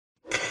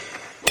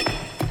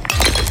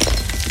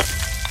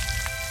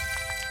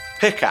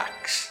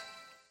Pickaxe.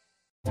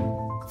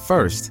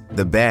 First,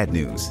 the bad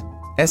news.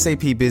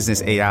 SAP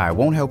Business AI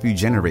won't help you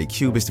generate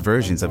cubist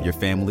versions of your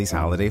family's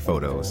holiday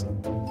photos.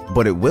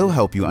 But it will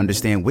help you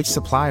understand which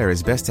supplier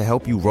is best to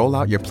help you roll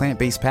out your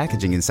plant-based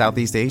packaging in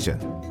Southeast Asia,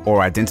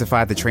 or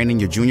identify the training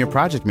your junior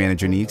project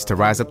manager needs to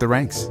rise up the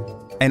ranks,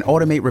 and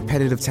automate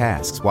repetitive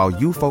tasks while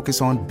you focus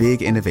on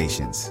big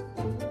innovations,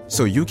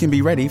 so you can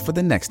be ready for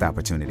the next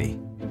opportunity.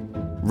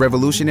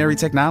 Revolutionary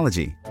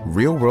technology,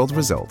 real-world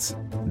results.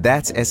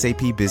 That's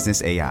SAP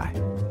Business AI.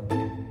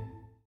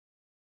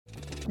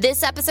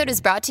 This episode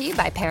is brought to you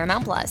by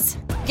Paramount Plus.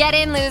 Get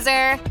in,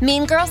 loser!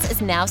 Mean Girls is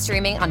now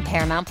streaming on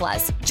Paramount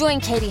Plus. Join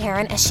Katie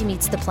Heron as she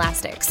meets the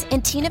plastics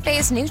in Tina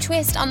Fey's new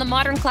twist on the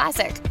modern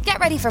classic. Get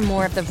ready for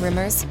more of the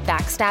rumors,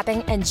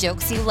 backstabbing, and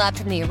jokes you loved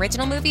from the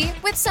original movie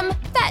with some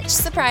fetch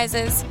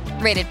surprises.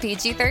 Rated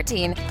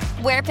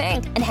PG-13. Wear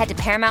pink and head to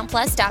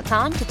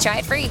ParamountPlus.com to try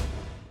it free.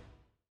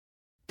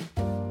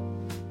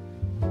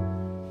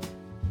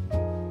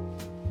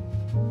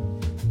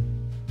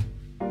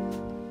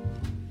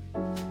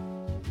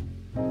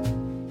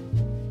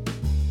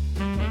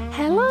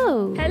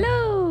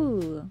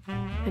 Hello!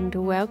 And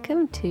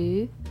welcome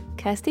to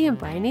Kirsty and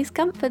Bryony's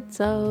Comfort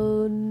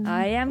Zone.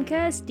 I am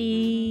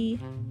Kirsty.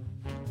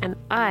 And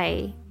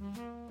I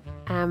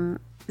am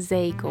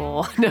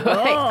Zagor. No,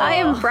 I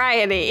am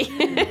Bryony.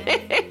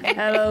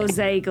 Hello,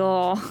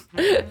 Zagor.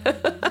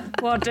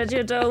 What did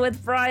you do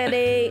with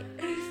Bryony?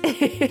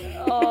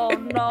 Oh,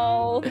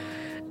 no.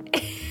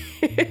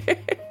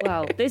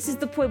 Well, this is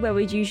the point where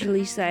we'd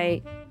usually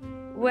say,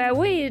 where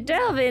we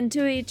delve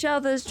into each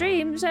other's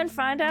dreams and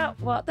find out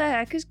what the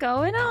heck is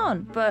going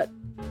on. But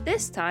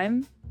this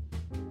time,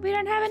 we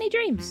don't have any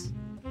dreams.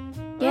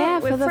 Yeah,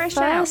 we're for the fresh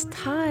first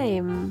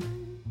time.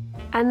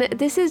 And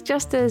this is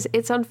just as,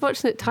 it's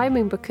unfortunate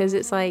timing because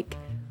it's like,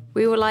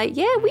 we were like,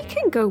 yeah, we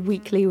can go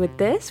weekly with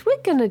this.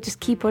 We're going to just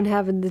keep on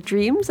having the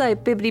dreams,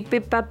 like bibbidi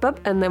bib bab bub.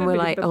 And then we're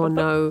like, oh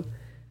no,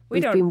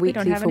 we've been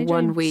weekly for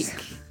 1 week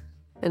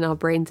and our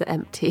brains are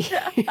empty.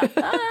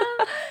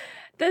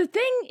 The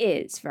thing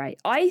is, right,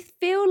 I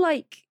feel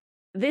like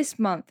this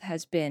month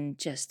has been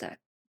just a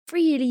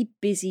really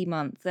busy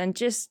month and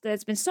just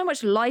there's been so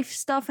much life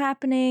stuff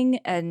happening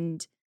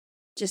and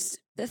just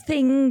the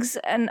things.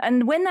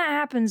 And when that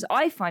happens,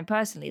 I find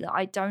personally that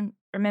I don't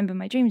remember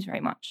my dreams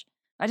very much.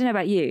 I don't know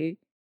about you,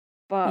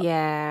 but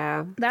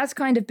yeah, that's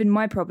kind of been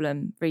my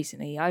problem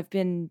recently. I've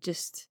been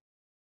just,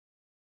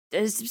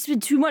 there's just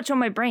been too much on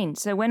my brain.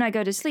 So when I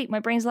go to sleep, my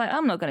brain's like,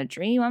 I'm not going to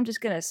dream. I'm just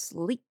going to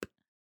sleep.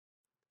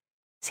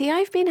 See,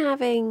 I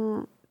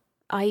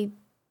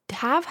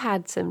have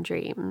had some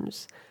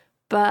dreams,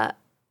 but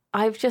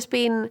I've just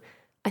been,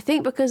 I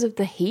think because of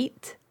the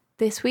heat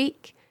this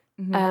week,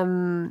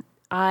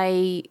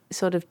 I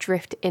sort of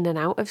drift in and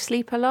out of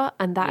sleep a lot,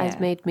 and that has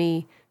made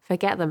me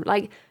forget them.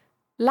 Like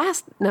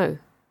the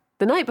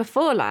night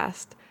before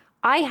last,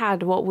 I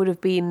had what would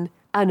have been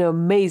an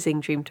amazing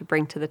dream to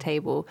bring to the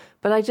table,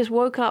 but I just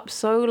woke up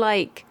so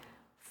like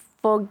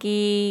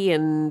foggy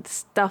and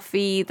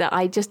stuffy that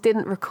I just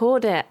didn't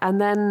record it,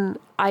 and then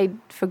I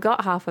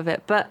forgot half of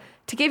it. But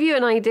to give you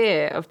an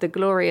idea of the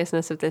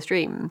gloriousness of this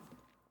dream,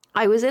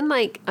 I was in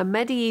like a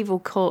medieval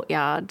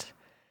courtyard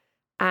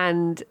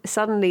and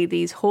suddenly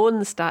these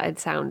horns started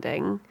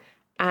sounding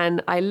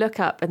and I look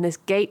up and this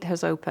gate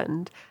has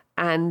opened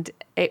and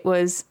it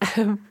was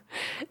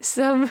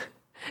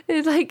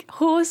it's like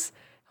horse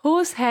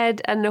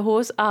head and the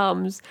horse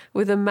arms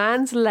with a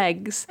man's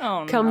legs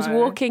comes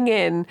walking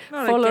in,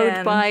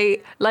 followed by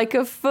like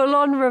a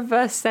full-on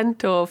reverse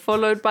centaur,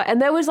 followed by,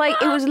 and there was like,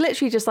 it was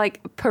literally just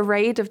like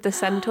parade of the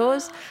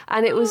centaurs,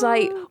 and it was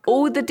like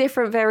all the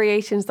different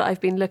variations that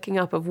I've been looking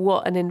up of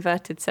what an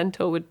inverted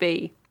centaur would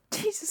be.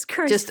 Jesus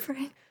Christ. Just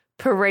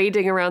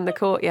parading around the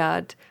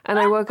courtyard. And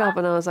I woke up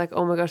and I was like,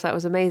 oh my gosh, that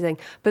was amazing.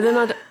 But then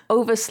I'd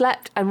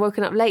overslept and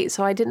woken up late,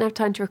 so I didn't have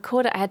time to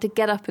record it. I had to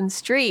get up and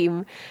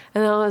stream.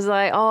 And I was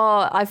like,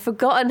 oh, I've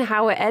forgotten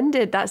how it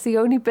ended. That's the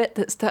only bit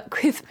that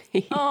stuck with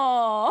me.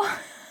 Oh.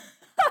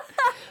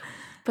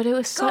 But it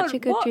was such a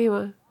good dream.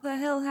 What the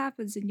hell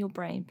happens in your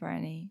brain,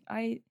 Bryony?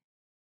 I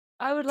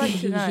would like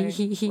to know.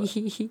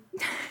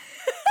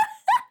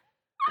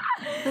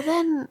 But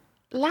then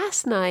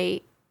last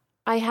night,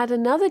 I had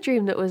another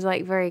dream that was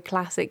like very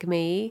classic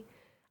me.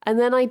 And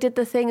then I did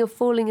the thing of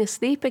falling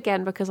asleep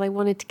again because I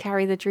wanted to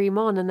carry the dream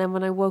on. And then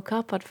when I woke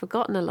up, I'd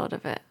forgotten a lot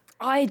of it.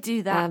 I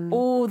do that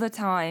all the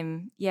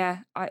time. Yeah,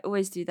 I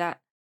always do that.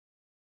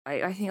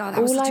 I think,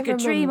 that was such a good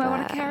dream. I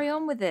want to carry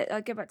on with it. I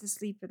go back to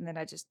sleep and then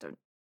I just don't.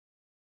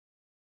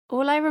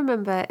 All I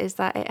remember is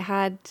that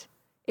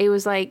it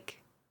was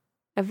like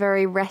a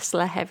very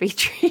wrestler heavy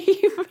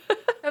dream.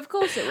 Of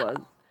course it was.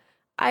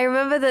 I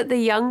remember that the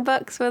Young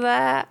Bucks were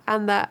there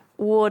and that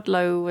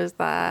Wardlow was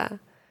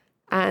there.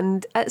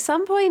 And at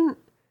some point,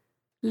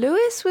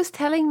 Lewis was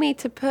telling me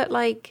to put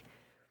like,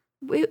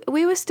 we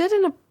were stood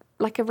in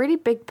a really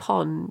big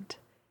pond.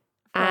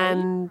 Right.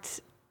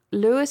 And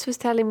Lewis was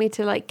telling me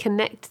to like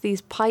connect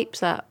these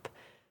pipes up.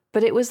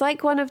 But it was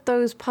like one of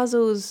those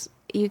puzzles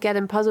you get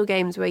in puzzle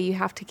games where you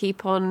have to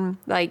keep on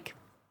like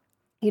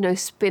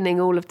spinning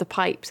all of the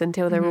pipes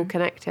until they're all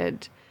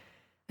connected.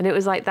 And it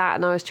was like that,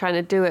 and I was trying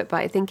to do it, but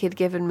I think he'd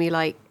given me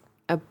like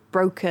a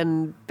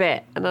broken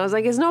bit. And I was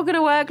like, it's not going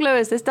to work,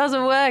 Lewis, this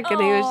doesn't work.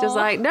 And he was just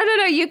like, no,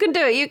 you can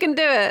do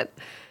it.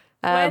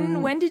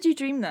 When did you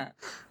dream that?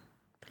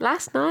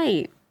 Last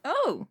night.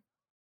 Oh,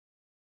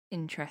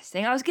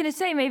 interesting. I was going to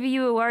say maybe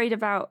you were worried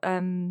about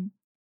the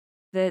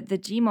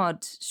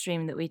Gmod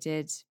stream that we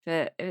did,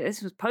 but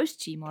this was post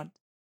Gmod.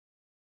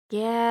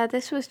 Yeah,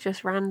 this was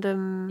just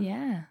random.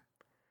 Yeah.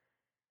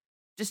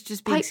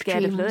 Just being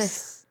scared of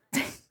Lewis.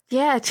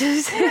 Yeah, it's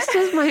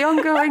just my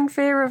ongoing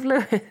fear of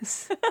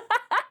Lewis.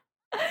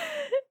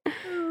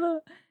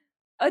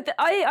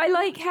 I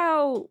like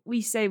how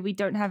we say we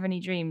don't have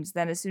any dreams,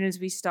 then as soon as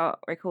we start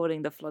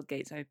recording, the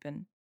floodgates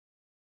open.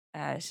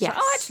 Yes. Like,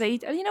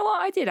 actually, you know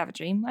what? I did have a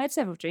dream. I had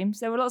several dreams.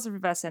 There were lots of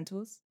reverse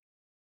centaurs.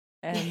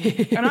 And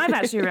I've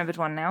actually remembered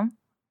one now.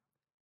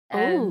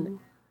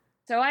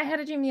 So I had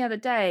a dream the other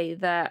day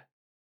that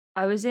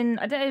I was in,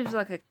 I don't know if it was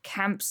like a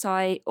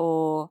campsite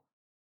or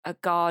a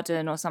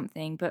garden or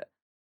something, but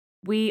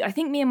I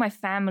think me and my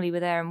family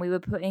were there, and we were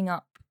putting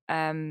up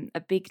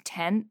a big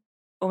tent,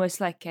 almost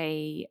like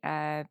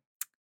a,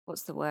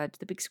 what's the word?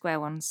 The big square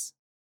ones.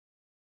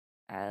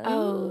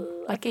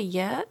 Like a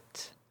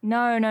yurt?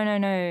 No.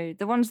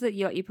 The ones that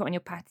you put on your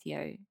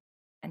patio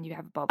and you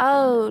have a barbecue.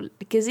 Oh,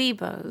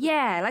 gazebo.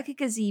 Yeah, like a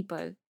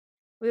gazebo.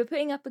 We were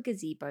putting up a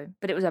gazebo,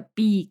 but it was a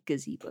big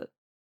gazebo.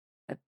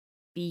 A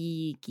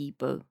big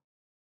gazebo.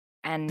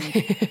 And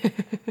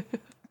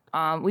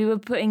we were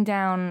putting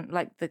down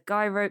like the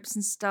guy ropes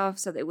and stuff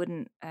so they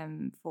wouldn't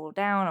fall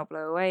down or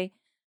blow away.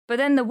 But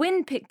then the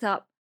wind picked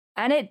up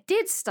and it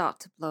did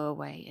start to blow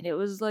away. And it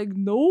was like,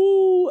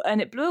 no.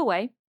 And it blew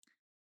away.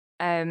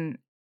 And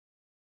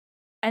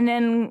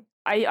then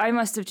I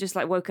must have just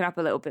like woken up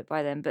a little bit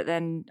by then. But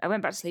then I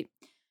went back to sleep.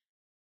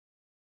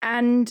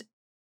 And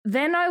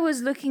then I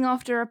was looking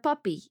after a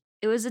puppy.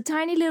 It was a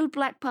tiny little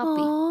black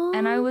puppy. Aww.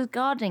 And I was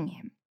guarding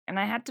him. And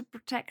I had to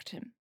protect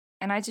him.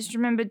 And I just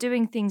remember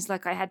doing things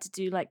like I had to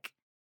do like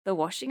the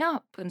washing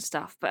up and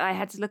stuff, but I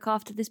had to look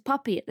after this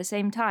puppy at the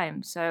same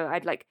time. So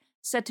I'd like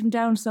set him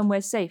down somewhere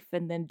safe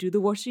and then do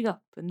the washing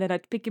up, and then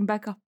I'd pick him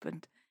back up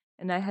and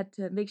I had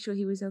to make sure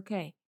he was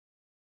okay.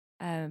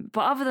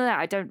 But other than that,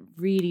 I don't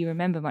really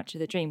remember much of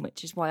the dream,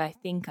 which is why I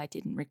think I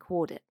didn't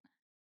record it,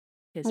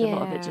 because a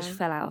lot of it just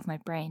fell out of my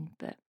brain.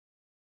 But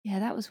yeah,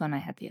 that was one I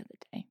had the other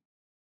day.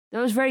 That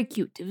was very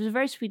cute. It was a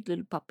very sweet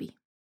little puppy.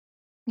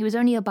 He was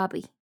only a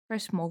bubby, very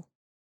small.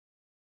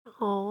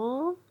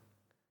 Aww.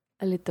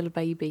 A little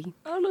baby.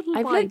 A little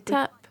I've baby. looked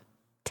up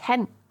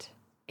tent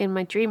in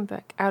my dream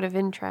book out of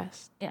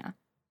interest. Yeah.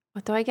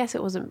 Although I guess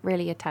it wasn't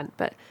really a tent,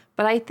 but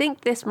I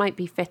think this might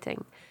be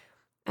fitting.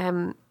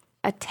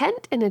 A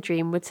tent in a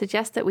dream would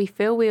suggest that we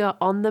feel we are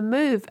on the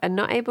move and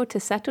not able to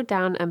settle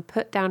down and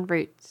put down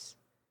roots.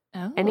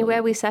 Oh.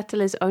 Anywhere we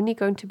settle is only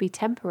going to be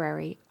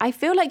temporary. I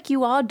feel like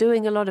you are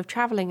doing a lot of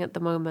traveling at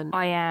the moment.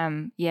 I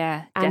am,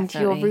 yeah, and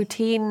definitely. your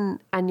routine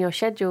and your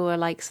schedule are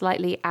like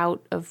slightly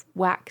out of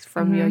whack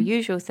from your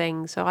usual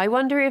thing. So I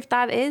wonder if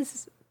that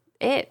is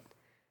it.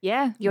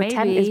 Yeah, your maybe.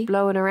 tent is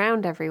blowing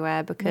around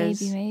everywhere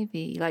because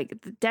maybe like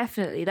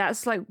definitely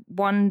that's like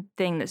one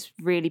thing that's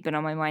really been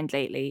on my mind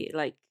lately.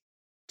 Like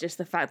just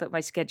the fact that my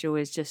schedule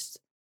is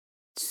just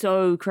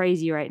so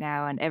crazy right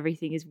now and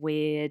everything is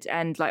weird,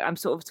 and like I'm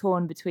sort of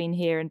torn between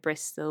here and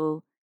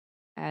Bristol.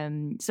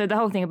 So the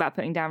whole thing about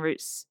putting down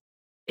roots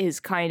is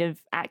kind of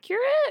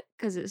accurate,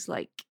 because it's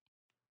like,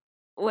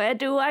 where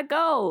do I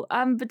go?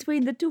 I'm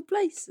between the two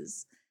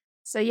places.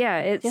 So yeah,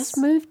 it's just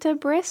move to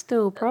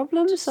Bristol.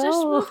 Problem solved.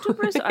 Just move to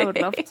Bristol. I would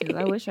love to.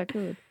 I wish I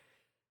could.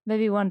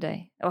 Maybe one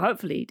day, or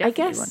hopefully,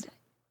 definitely I guess one day.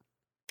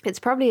 It's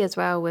probably as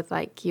well with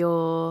like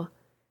your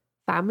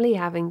family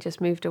having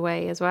just moved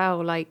away as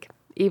well. Like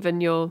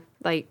even your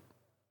like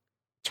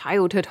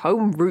childhood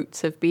home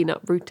roots have been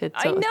uprooted,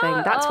 sort of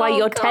thing. That's why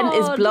your tent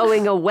is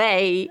blowing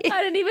away.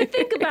 I didn't even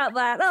think about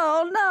that.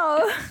 Oh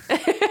no.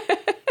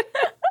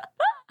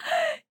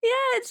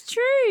 Yeah, it's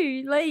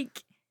true.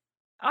 Like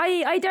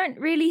I don't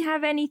really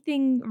have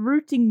anything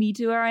rooting me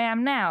to where I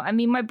am now. I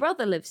mean, my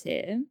brother lives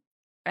here.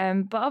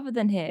 But other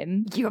than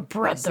him, your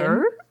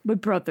brother? My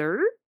brother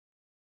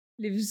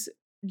lives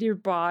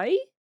nearby.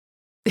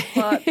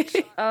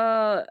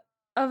 But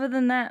other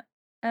than that,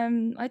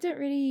 I don't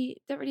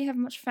really have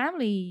much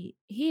family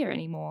here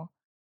anymore.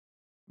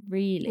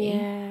 Really.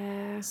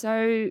 Yeah.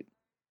 So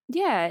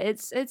yeah,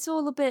 it's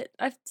all a bit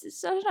I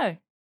don't know.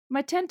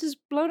 My tent is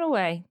blown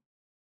away.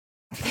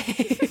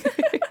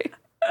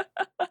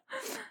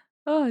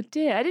 Oh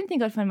dear, I didn't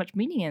think I'd find much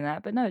meaning in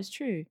that, but no, it's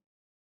true.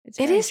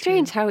 It is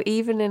strange how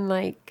even in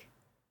like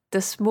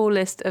the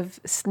smallest of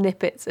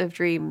snippets of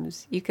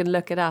dreams, you can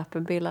look it up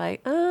and be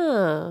like,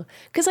 oh,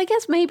 because I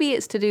guess maybe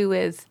it's to do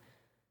with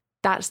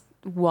that's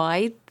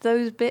why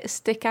those bits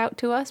stick out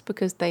to us,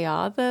 because they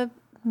are the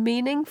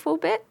meaningful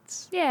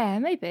bits. Yeah,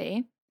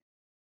 maybe.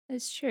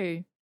 It's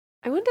true.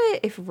 I wonder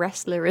if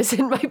wrestler is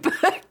in my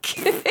book.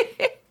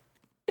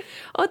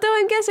 Although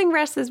I'm guessing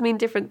wrestlers mean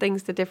different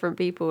things to different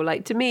people.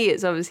 Like to me,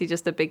 it's obviously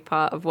just a big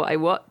part of what I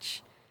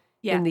watch.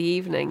 in the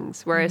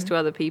evenings, whereas to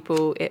other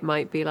people it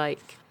might be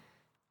like,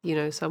 you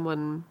know,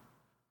 someone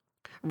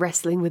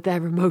wrestling with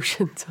their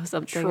emotions or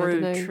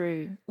something.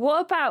 True.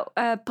 What about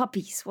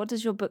puppies? What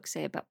does your book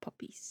say about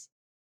puppies?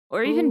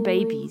 Or even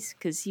babies?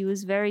 Because he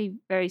was very,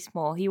 very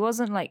small. He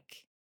wasn't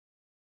like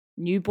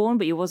newborn,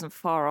 but he wasn't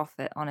far off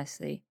it,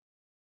 honestly.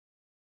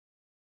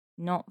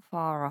 Not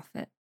far off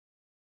it.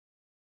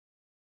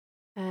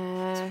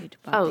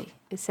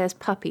 It says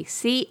puppy.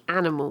 See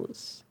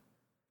animals.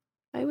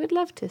 I would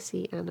love to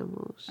see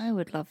animals. I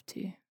would love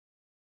to.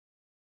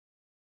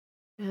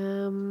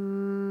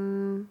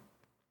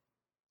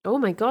 Oh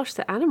my gosh,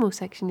 the animal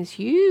section is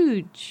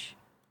huge.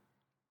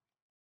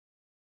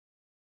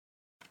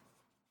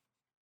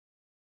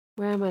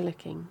 Where am I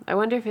looking? I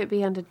wonder if it'd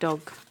be under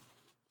dog.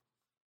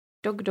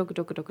 Dog.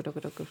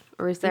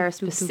 Or is there a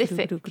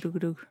specific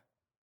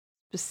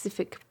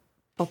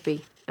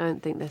puppy? I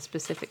don't think there's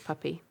specific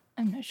puppy.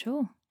 I'm not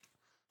sure.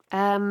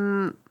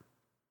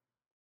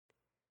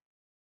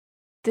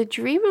 The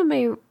dreamer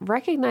may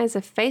recognize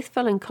a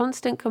faithful and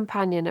constant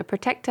companion, a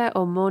protector,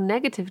 or more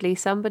negatively,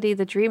 somebody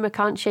the dreamer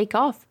can't shake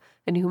off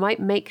and who might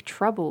make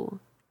trouble.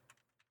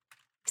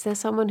 Is there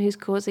someone who's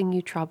causing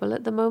you trouble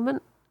at the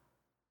moment?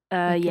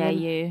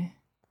 You.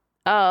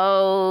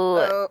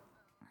 Oh.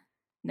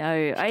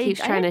 No, He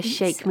keeps trying to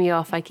shake me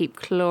off. I keep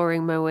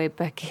clawing my way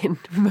back in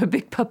with my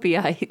big puppy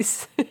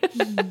eyes.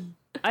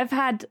 I've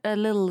had a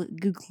little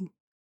Google.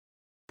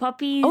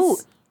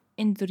 Puppies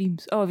in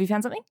dreams. Oh, have you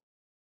found something?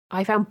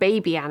 I found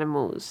baby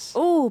animals.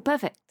 Oh,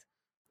 perfect.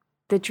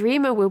 The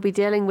dreamer will be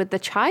dealing with the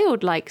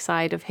childlike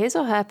side of his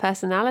or her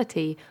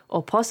personality,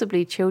 or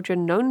possibly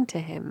children known to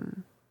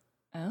him.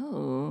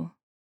 Oh.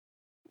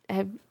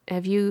 Are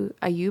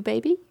you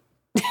baby?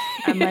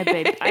 I'm my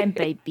baby. I'm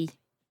baby.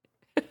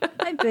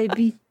 I'm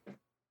baby.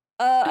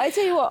 I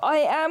tell you what,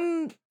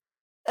 I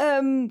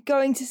am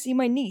going to see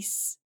my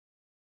niece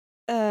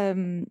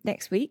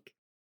next week.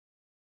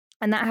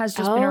 And that has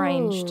just been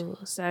arranged.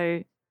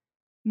 So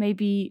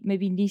maybe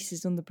niece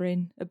is on the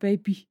brain. A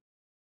baby.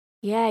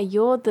 Yeah,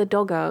 you're the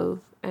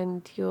doggo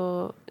and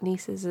your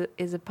niece is a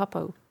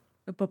puppo.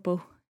 A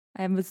puppo.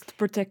 I must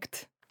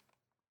protect.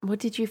 What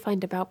did you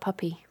find about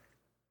puppy?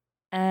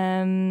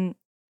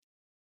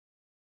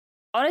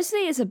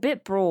 Honestly, it's a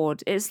bit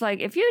broad. It's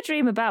like if you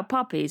dream about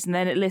puppies and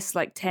then it lists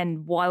like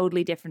 10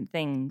 wildly different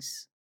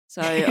things.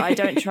 So I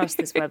don't trust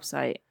this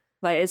website.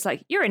 Like it's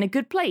like you're in a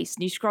good place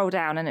and you scroll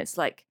down and it's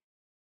like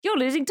you're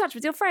losing touch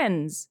with your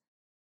friends.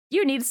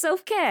 You need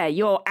self-care.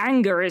 Your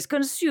anger is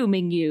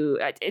consuming you.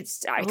 Oh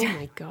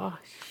my gosh.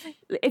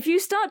 If you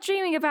start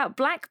dreaming about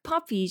black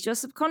puppies, your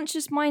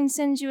subconscious mind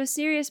sends you a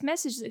serious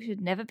message that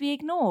should never be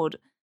ignored.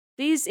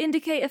 These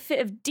indicate a fit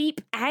of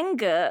deep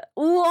anger.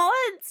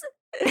 What?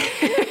 Why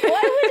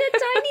would a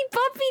tiny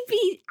puppy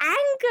be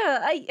anger?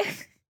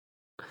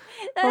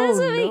 That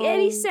doesn't make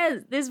any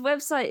sense. This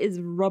website is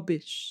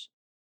rubbish.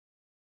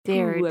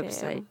 Dear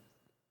website.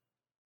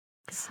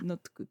 It's not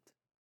good.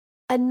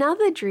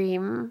 Another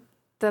dream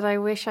that I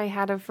wish I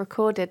had have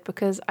recorded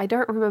because I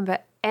don't remember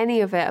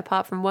any of it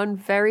apart from one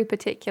very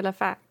particular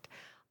fact.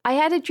 I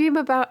had a dream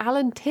about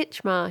Alan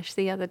Titchmarsh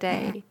the other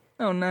day.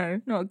 Oh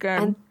no, not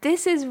again. And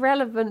this is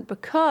relevant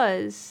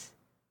because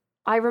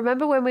I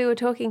remember when we were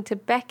talking to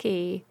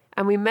Becky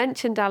and we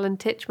mentioned Alan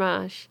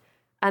Titchmarsh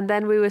and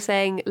then we were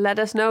saying, let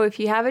us know if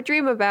you have a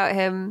dream about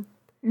him.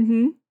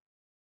 Mm-hmm.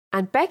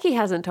 And Becky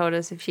hasn't told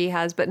us if she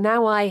has, but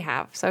now I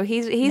have. So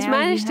he's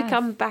managed to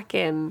come back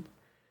in.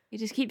 He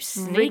just keeps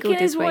sneaking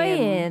his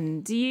way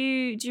in. Do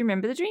you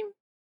remember the dream?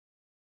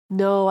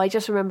 No, I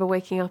just remember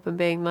waking up and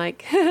being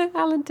like,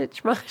 Alan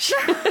Titchmarsh.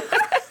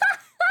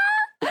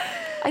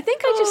 I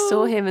think I just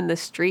saw him in the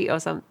street or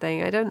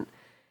something. I don't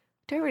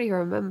really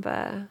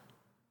remember.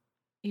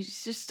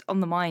 He's just on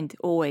the mind,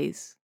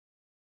 always.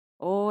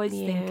 Always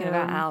thinking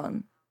about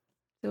Alan.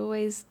 He's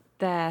always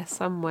there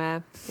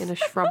somewhere in a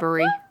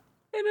shrubbery.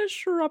 In a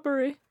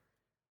shrubbery.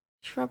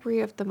 Shrubbery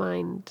of the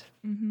mind.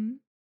 Mm-hmm.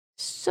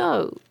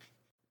 So,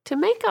 to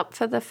make up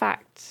for the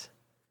fact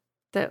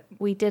that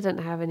we didn't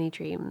have any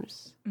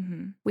dreams,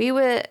 we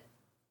were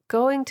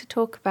going to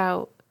talk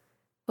about,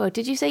 well,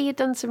 did you say you'd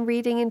done some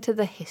reading into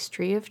the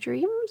history of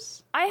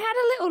dreams? I had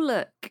a little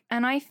look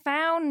and I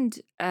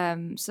found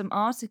some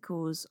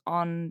articles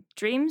on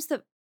dreams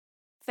that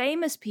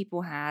famous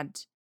people had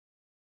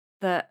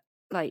that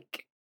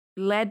like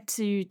led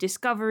to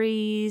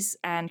discoveries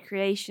and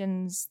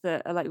creations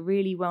that are like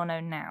really well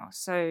known now.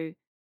 So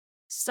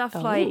stuff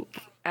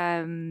like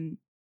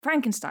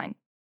Frankenstein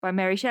by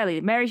Mary Shelley.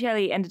 Mary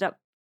Shelley ended up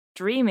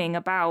dreaming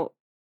about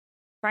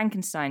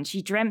Frankenstein.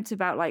 She dreamt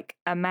about like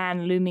a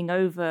man looming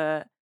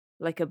over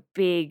like a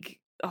big,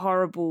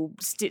 horrible,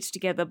 stitched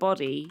together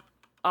body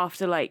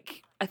after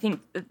like, I think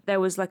there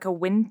was like a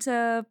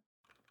winter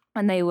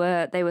and they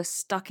were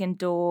stuck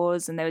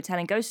indoors and they were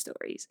telling ghost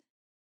stories.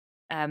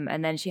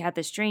 And then she had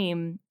this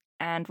dream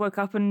and woke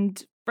up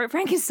and wrote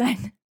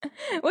Frankenstein,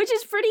 which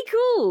is pretty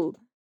cool.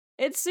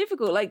 It's super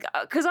cool. Like,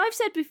 because I've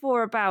said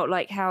before about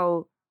like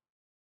how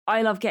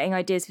I love getting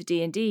ideas for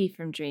D&D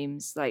from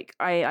dreams. Like,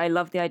 I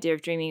love the idea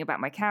of dreaming about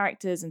my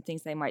characters and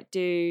things they might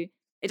do.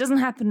 It doesn't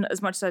happen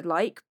as much as I'd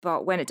like,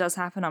 but when it does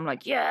happen, I'm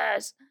like,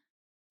 yes!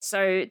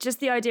 So just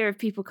the idea of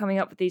people coming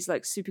up with these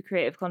like super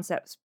creative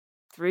concepts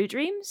through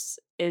dreams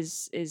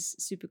is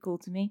super cool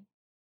to me.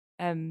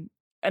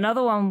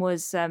 Another one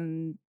was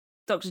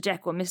Dr.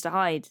 Jekyll and Mr.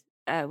 Hyde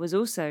was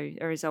also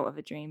a result of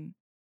a dream.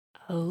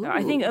 Oh. So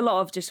I think a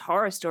lot of just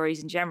horror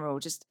stories in general,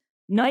 just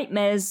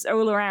nightmares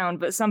all around,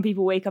 but some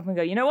people wake up and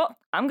go, you know what?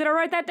 I'm going to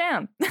write that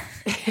down.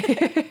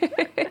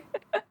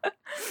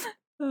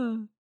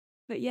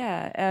 But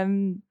yeah,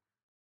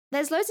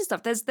 there's loads of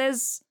stuff.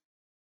 There's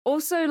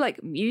also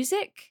like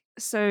music.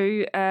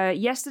 So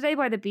Yesterday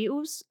by the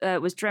Beatles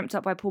was dreamt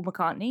up by Paul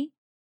McCartney.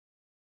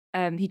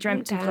 He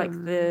dreamt of like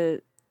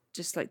the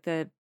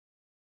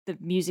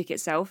music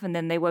itself, and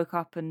then they woke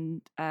up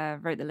and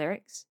wrote the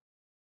lyrics.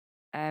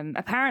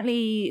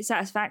 Apparently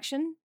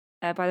Satisfaction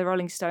by the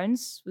Rolling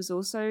Stones was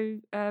also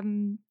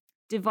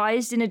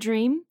devised in a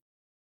dream,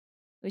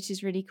 which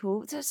is really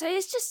cool. So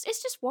it's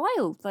just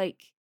wild.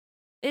 Like,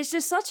 it's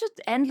just such an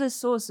endless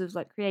source of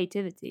like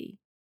creativity.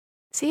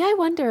 See, I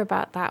wonder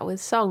about that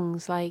with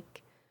songs.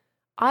 Like,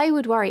 I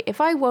would worry if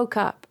I woke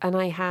up and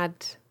I had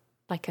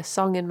like a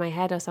song in my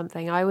head or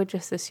something. I would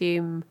just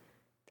assume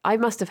I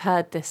must have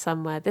heard this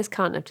somewhere. This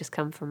can't have just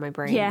come from my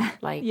brain. Yeah,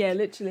 like yeah,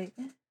 literally.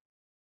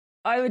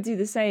 I would do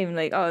the same.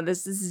 Like, oh,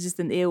 this is just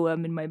an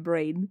earworm in my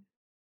brain.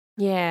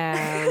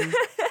 Yeah.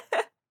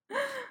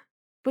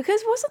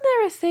 Because wasn't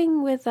there a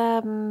thing with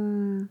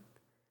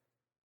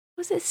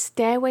was it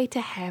Stairway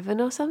to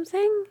Heaven or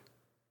something?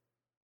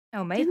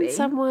 Oh, maybe. Didn't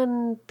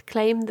someone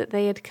claim that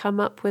they had come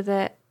up with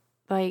it,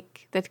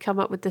 like they'd come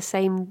up with the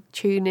same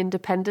tune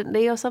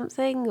independently or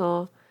something?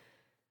 Or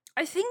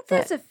I think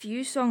there's a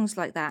few songs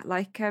like that.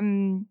 Like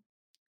All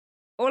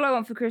I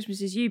Want for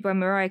Christmas Is You by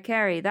Mariah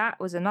Carey. That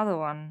was another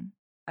one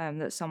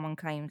that someone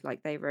claimed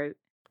like they wrote.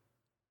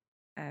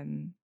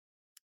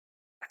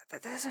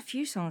 There's a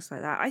few songs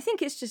like that. I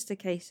think it's just a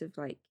case of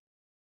like,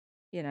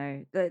 you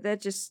know, they're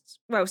just,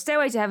 well,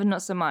 Stairway to Heaven,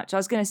 not so much. I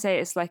was going to say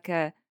it's like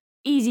a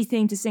easy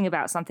thing to sing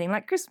about something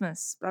like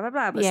Christmas, blah, blah,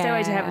 blah. But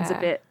Stairway to Heaven's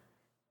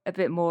a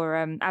bit more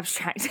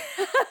abstract.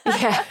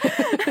 Yeah.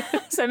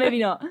 So maybe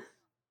not.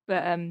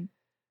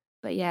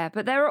 But yeah,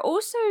 but there are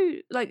also,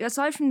 like,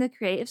 aside from the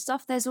creative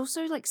stuff, there's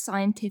also like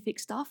scientific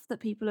stuff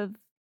that people have,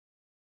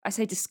 I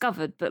say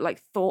discovered, but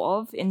like thought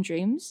of in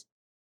dreams.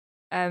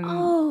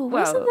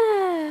 Wasn't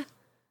there?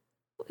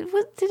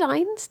 Did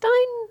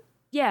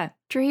Einstein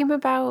dream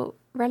about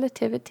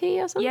relativity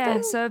or something?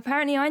 Yeah, so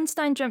apparently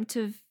Einstein dreamt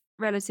of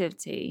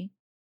relativity.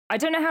 I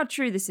don't know how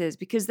true this is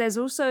because there's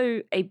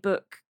also a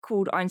book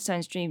called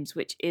Einstein's Dreams,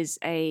 which is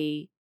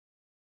I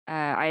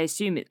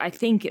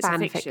think it's a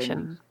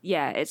fiction.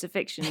 Yeah, it's a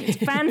fiction. It's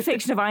fan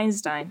fiction of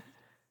Einstein.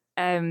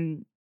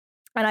 And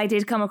I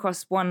did come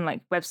across one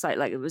like website,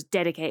 like it was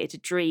dedicated to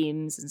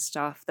dreams and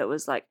stuff that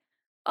was like,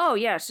 oh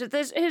yeah, so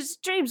his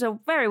dreams are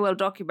very well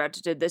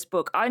documented in this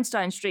book,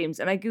 Einstein's Dreams.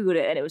 And I Googled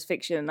it and it was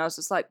fiction. And I was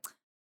just like,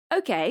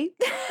 okay.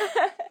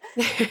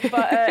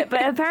 But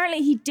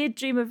apparently he did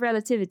dream of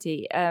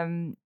relativity.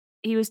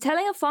 He was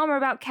telling a farmer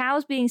about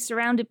cows being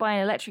surrounded by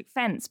an electric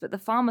fence, but the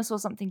farmer saw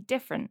something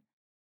different.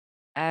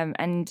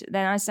 And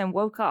then Einstein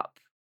woke up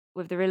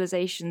with the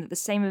realization that the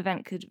same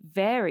event could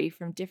vary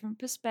from different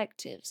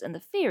perspectives, and the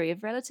theory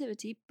of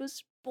relativity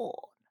was born.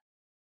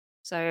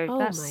 So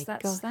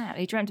that's that.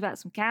 He dreamt about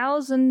some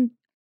cows, and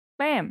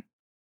bam,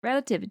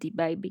 relativity,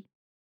 baby.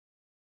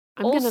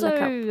 I'm going to look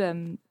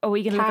up are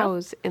we going to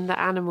cows in the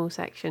animal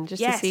section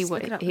just to see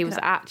what he was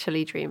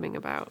actually dreaming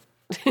about.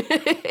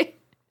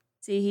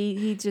 See,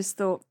 he just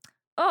thought,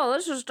 oh,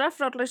 this is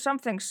definitely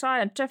something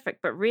scientific,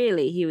 but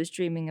really he was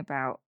dreaming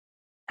about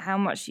how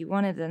much he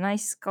wanted a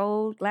nice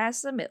cold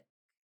glass of milk.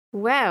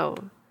 Well,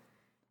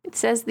 it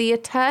says the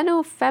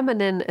eternal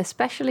feminine,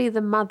 especially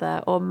the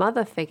mother or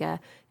mother figure,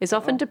 is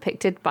often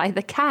depicted by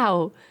the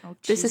cow. Oh,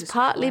 this is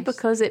partly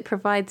because it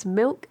provides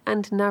milk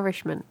and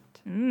nourishment.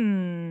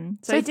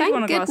 So he did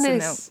want a glass of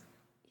milk.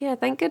 Yeah,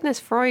 thank goodness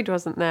Freud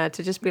wasn't there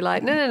to just be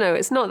like, no,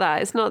 it's not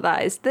that,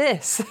 it's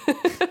this.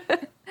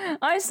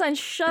 Einstein,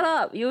 shut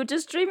up. You were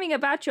just dreaming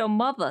about your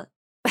mother.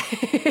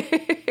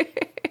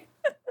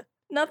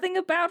 Nothing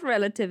about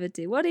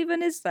relativity. What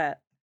even is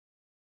that?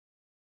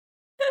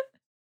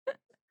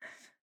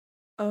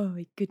 Oh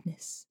my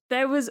goodness.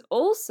 There was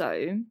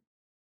also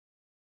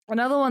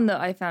another one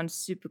that I found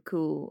super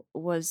cool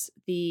was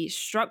the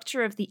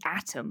structure of the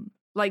atom.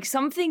 Like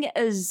something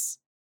as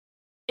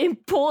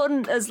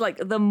important as like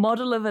the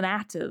model of an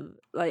atom.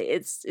 Like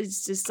it's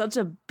just such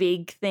a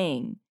big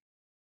thing.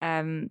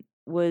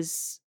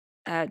 Was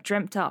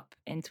dreamt up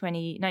in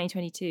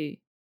 1922.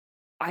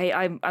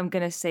 I'm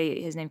going to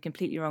say his name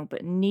completely wrong,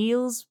 but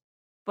Niels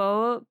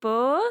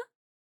Bohr?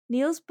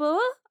 Niels Bohr?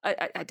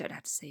 I don't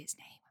have to say his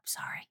name. I'm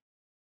sorry.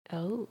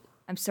 Oh.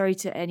 I'm sorry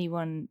to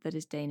anyone that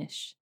is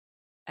Danish.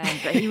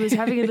 But he was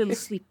having a little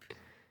sleep.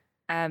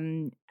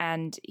 And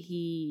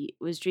he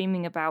was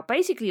dreaming about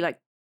basically like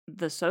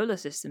the solar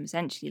system,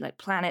 essentially, like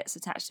planets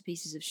attached to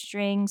pieces of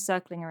string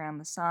circling around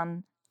the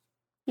sun.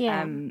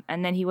 Yeah.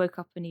 And then he woke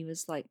up and he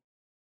was like,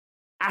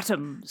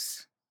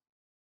 atoms.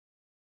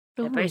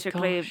 Oh They're my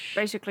basically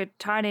gosh.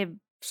 tiny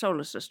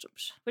solar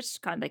systems, which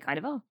they kind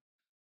of are.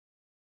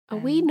 Are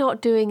we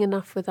not doing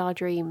enough with our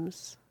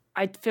dreams?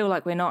 I feel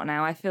like we're not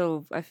now. I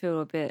feel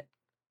a bit.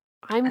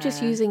 I'm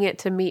just using it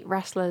to meet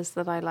wrestlers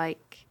that I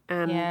like,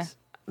 and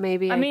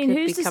maybe I mean, could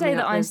who's be to coming say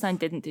that up Einstein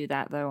with... didn't do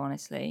that though?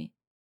 Honestly,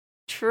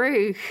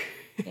 True.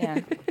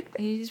 yeah.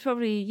 He's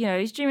probably,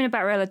 he's dreaming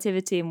about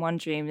relativity in one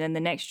dream, then the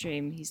next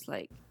dream he's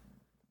like,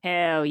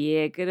 hell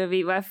yeah, gonna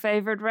meet my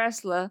favorite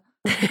wrestler.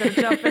 I'm gonna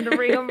jump in the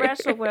ring and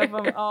wrestle with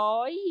him.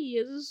 Oh,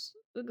 yes.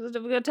 We're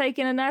gonna take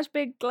in a nice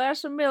big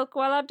glass of milk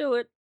while I do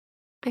it.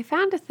 I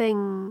found a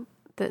thing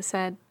that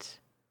said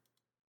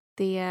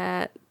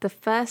the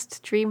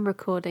first dream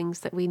recordings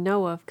that we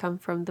know of come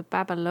from the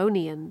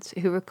Babylonians,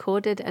 who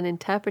recorded and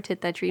interpreted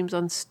their dreams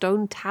on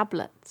stone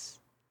tablets.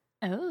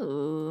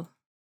 Oh.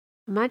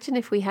 Imagine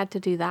if we had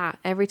to do that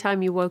every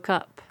time you woke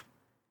up.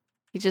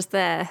 You're just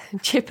there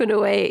chipping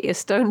away at your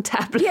stone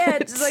tablets. Yeah,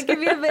 just like, give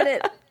me a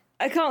minute.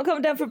 I can't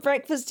come down for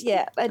breakfast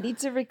yet. I need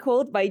to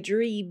record my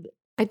dream.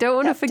 I don't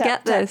want to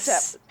forget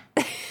this.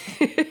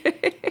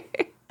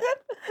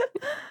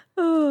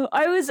 Oh,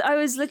 I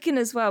was looking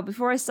as well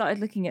before I started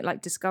looking at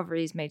like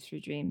discoveries made through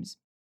dreams.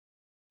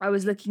 I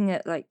was looking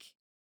at like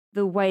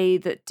the way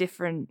that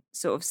different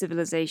sort of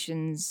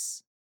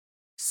civilizations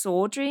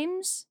saw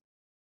dreams.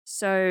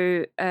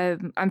 So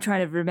I'm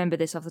trying to remember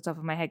this off the top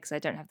of my head because I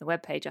don't have the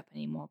webpage up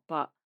anymore.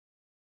 But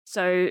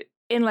so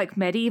in like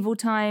medieval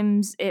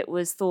times, it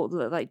was thought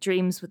that like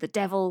dreams were the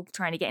devil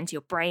trying to get into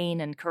your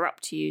brain and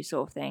corrupt you,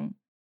 sort of thing.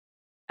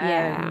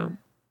 Yeah.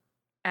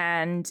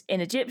 And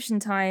in Egyptian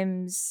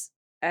times,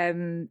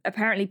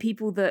 apparently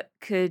people that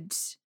could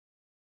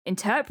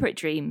interpret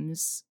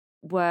dreams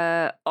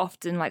were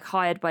often like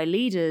hired by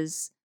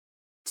leaders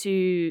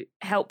to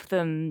help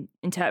them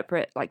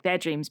interpret like their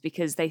dreams,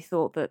 because they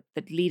thought that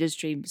the leaders'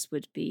 dreams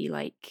would be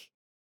like,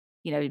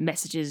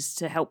 messages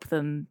to help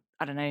them,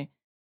 I don't know,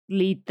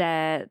 lead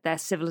their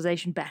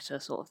civilization better,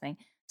 sort of thing.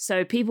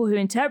 So people who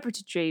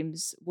interpreted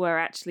dreams were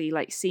actually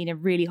like seen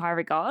in really high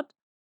regard.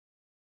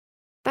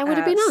 That would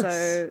have been us.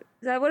 So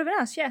that would have been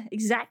us, yeah,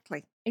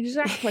 exactly.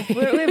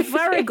 We're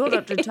very good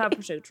at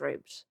interpreting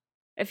dreams.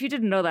 If you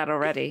didn't know that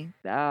already,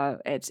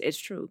 it's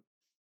true.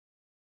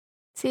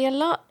 See, a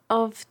lot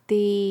of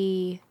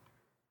the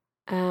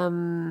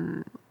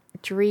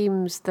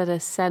dreams that are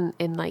sent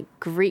in like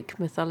Greek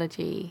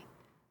mythology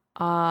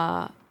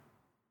are,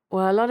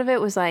 well, a lot of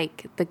it was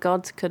like the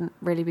gods couldn't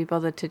really be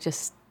bothered to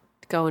just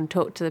go and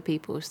talk to the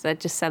people, so they'd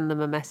just send them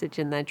a message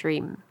in their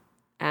dream.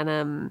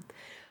 And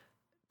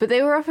but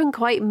they were often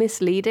quite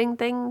misleading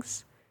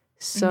things.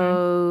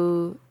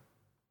 So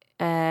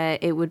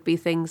it would be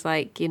things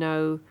like,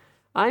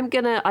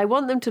 I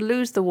want them to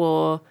lose the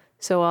war,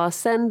 so I'll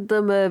send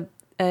them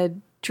a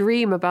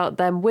dream about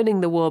them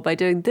winning the war by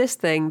doing this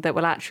thing that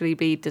will actually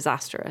be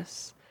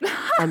disastrous.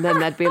 And then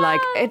they'd be like,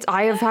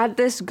 I have had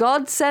this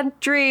God-sent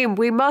dream.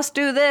 We must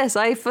do this.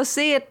 I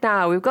foresee it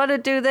now. We've got to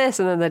do this.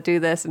 And then they'd do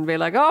this and be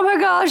like, oh my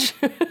gosh,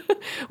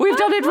 we've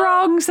done it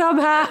wrong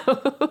somehow.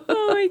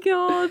 Oh my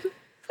God.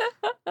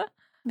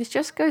 This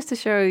just goes to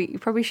show you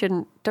probably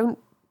don't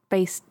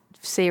base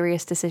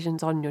serious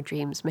decisions on your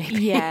dreams,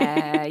 maybe.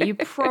 Yeah, you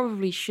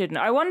probably shouldn't.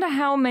 I wonder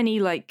how many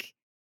like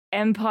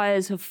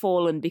empires have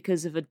fallen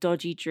because of a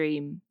dodgy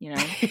dream,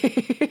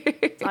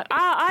 It's like,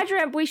 I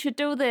dreamt we should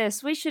do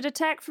this. We should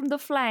attack from the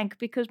flank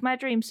because my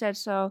dream said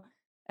so.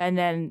 And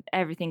then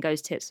everything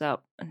goes tits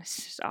up. And it's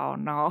just, oh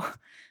no.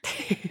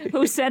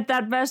 Who sent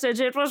that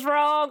message? It was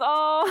wrong.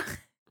 Oh.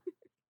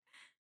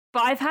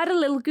 But I've had a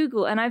little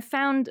Google and I've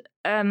found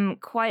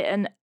quite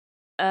an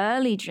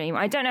early dream.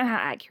 I don't know how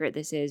accurate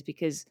this is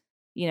because,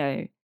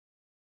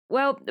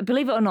 well,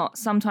 believe it or not,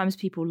 sometimes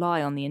people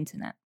lie on the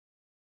internet.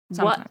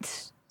 Sometimes.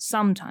 What?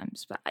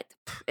 Sometimes, but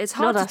it's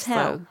hard Not to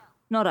tell. Though.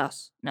 Not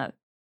us, no.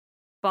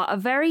 But a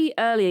very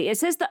early, it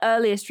says the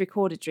earliest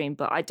recorded dream,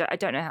 but I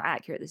don't know how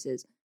accurate this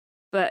is.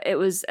 But it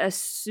was a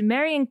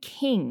Sumerian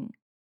king,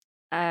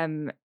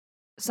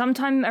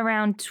 sometime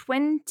around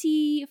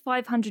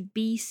 2500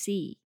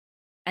 BC.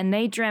 And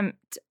they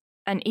dreamt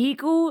an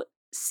eagle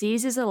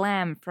seizes a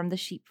lamb from the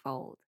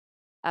sheepfold.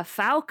 A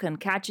falcon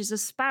catches a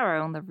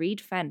sparrow on the reed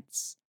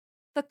fence.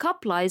 The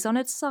cup lies on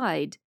its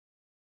side.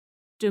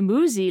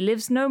 Dumuzi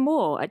lives no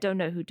more. I don't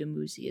know who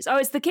Dumuzi is. Oh,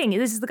 it's the king.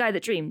 This is the guy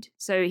that dreamed.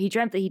 So he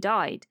dreamt that he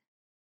died.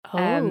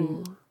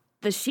 Oh.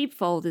 The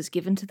sheepfold is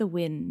given to the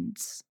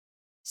winds.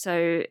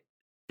 So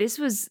this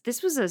was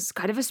a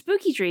kind of a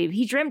spooky dream.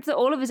 He dreamt that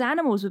all of his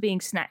animals were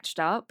being snatched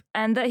up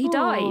and that he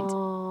died.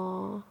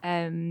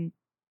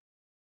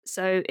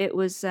 So it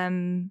was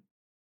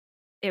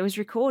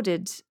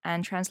recorded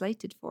and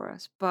translated for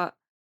us. But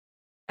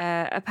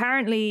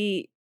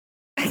apparently,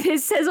 it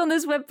says on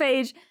this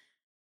webpage,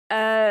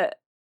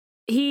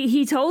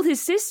 he told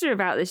his sister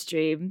about this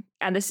dream,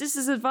 and the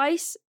sister's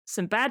advice: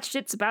 some bad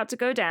shit's about to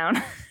go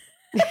down.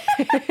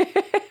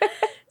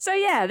 So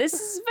yeah, this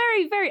is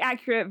very, very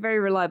accurate, very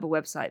reliable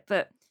website.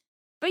 But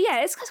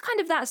yeah, it's kind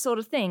of that sort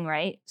of thing,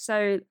 right?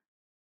 So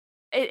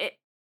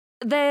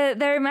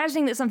they're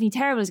imagining that something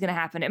terrible is going to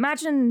happen.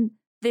 Imagine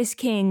this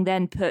king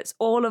then puts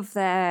all of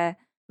their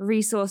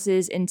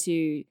resources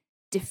into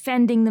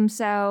defending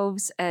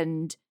themselves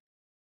and,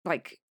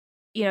 like,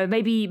 you know,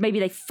 maybe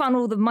they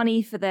funnel the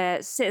money for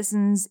their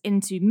citizens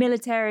into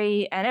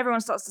military and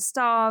everyone starts to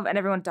starve and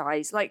everyone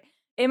dies. Like,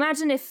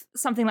 imagine if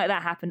something like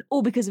that happened,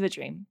 all because of a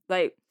dream.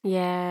 Like,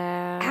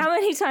 yeah. How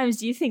many times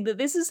do you think that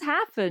this has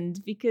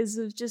happened because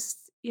of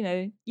just, you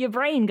know, your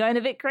brain going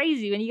a bit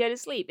crazy when you go to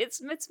sleep?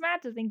 It's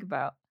mad to think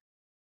about.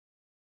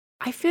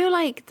 I feel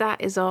like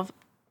that is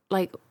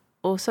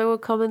also a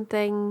common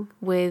thing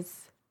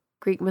with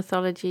Greek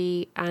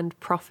mythology and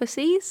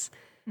prophecies.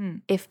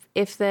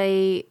 If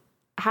they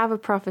have a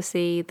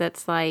prophecy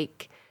that's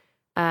like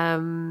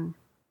the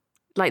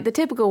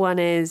typical one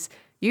is,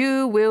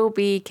 you will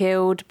be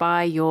killed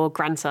by your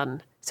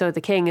grandson. So the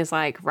king is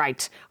like,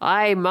 right,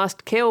 I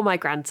must kill my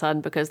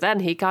grandson because then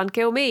he can't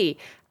kill me.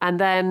 And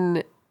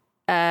then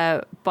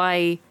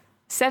by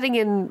setting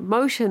in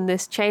motion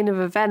this chain of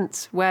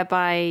events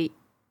whereby,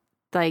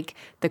 like,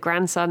 the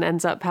grandson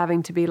ends up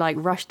having to be, like,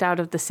 rushed out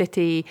of the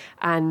city,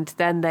 and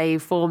then they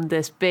form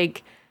this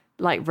big,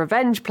 like,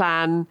 revenge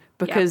plan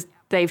because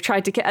they've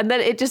tried to kill, and then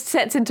it just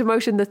sets into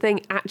motion the thing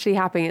actually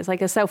happening. It's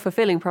like a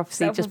self-fulfilling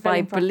prophecy just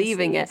by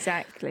believing it.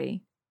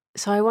 Exactly.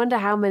 So I wonder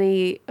how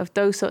many of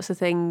those sorts of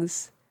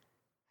things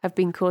have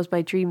been caused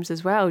by dreams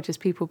as well. Just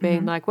people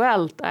being like,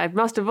 well, I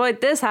must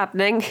avoid this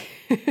happening.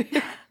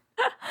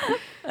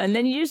 And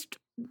then you just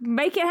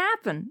make it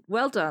happen.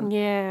 Well done.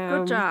 Yeah.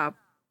 Good job.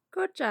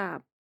 Good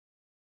job.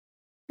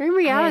 In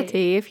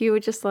reality, if you were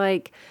just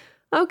like,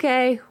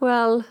 okay,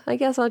 well, I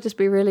guess I'll just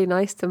be really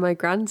nice to my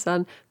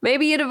grandson,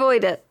 maybe you'd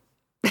avoid it.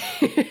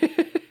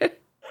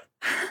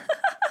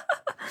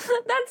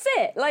 That's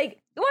it.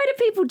 Like, why do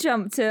people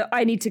jump to,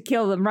 I need to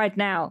kill them right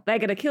now? They're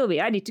going to kill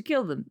me. I need to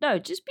kill them. No,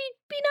 just be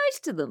nice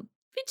to them.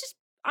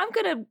 I'm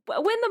going to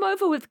win them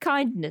over with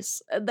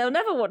kindness, and they'll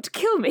never want to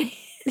kill me.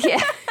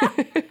 Yeah.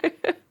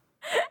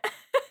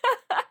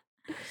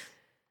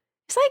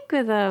 It's like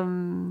with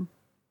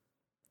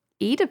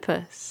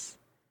Oedipus.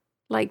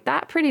 Like,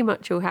 that pretty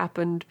much all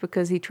happened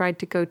because he tried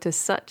to go to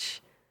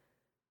such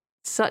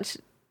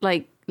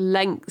like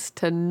lengths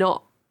to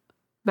not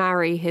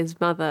marry his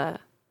mother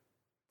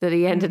that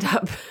he ended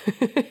up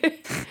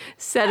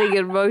setting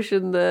in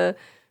motion the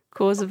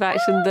course of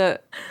action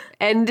that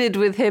ended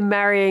with him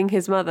marrying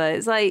his mother.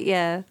 It's like,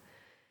 yeah.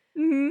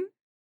 Mm-hmm.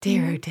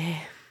 Dear, oh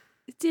dear.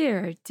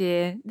 Dear, oh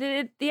dear.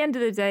 At the end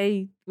of the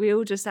day, we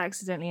all just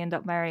accidentally end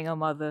up marrying our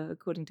mother,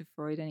 according to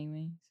Freud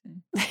anyway. So.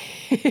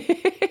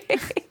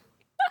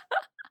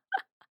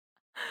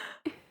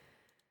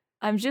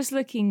 I'm just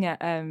looking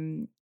at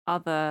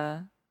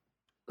other,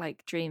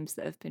 like, dreams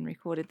that have been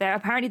recorded. There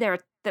are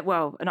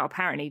not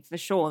apparently, for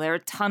sure, there are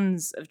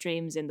tons of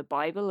dreams in the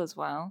Bible as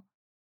well.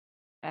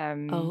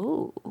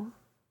 In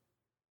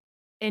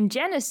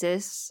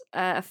Genesis,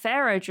 a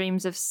pharaoh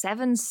dreams of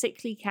 7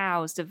 sickly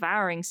cows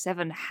devouring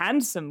 7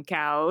 handsome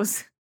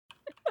cows.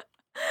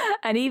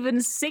 And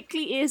even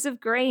sickly ears of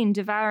grain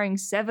devouring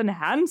 7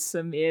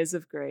 handsome ears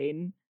of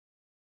grain.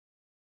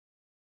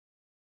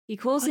 He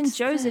calls in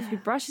Joseph, who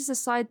brushes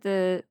aside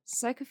the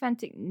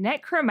sycophantic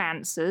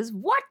necromancers.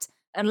 What?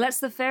 And lets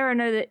the pharaoh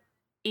know that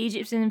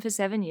Egypt's in for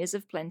 7 years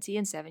of plenty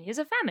and 7 years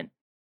of famine.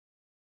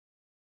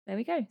 There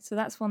we go. So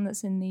that's one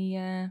that's in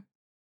the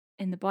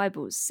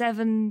Bible.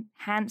 7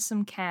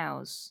 handsome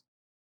cows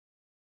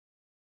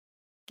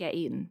get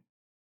eaten.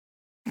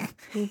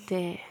 Oh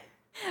dear.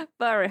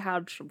 Very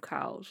handsome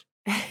cows.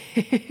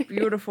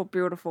 Beautiful,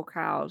 beautiful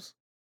cows.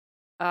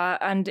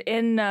 And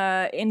in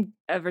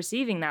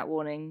receiving that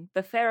warning,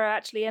 the pharaoh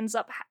actually ends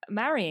up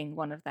marrying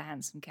one of the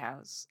handsome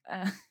cows.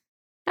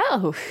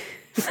 Oh.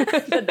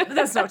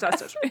 That's not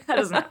true. That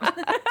doesn't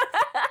happen.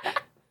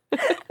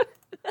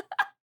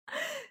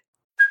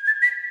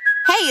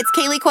 Hey, it's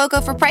Kaylee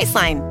Cuoco for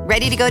Priceline.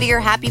 Ready to go to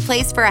your happy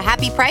place for a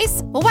happy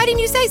price? Well, why didn't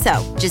you say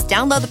so? Just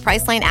download the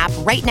Priceline app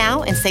right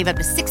now and save up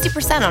to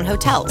 60% on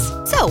hotels.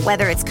 So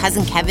whether it's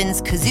Cousin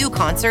Kevin's Kazoo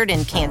Concert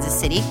in Kansas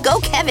City,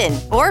 go Kevin,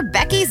 or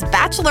Becky's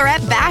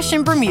Bachelorette Bash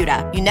in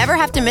Bermuda, you never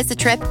have to miss a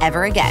trip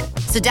ever again.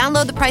 So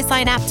download the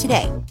Priceline app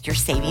today. Your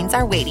savings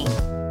are waiting.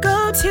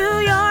 Go to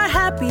your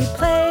happy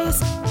place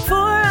for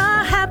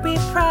a happy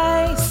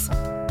price.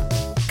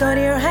 Go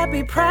to your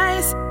happy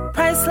price,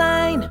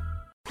 Priceline.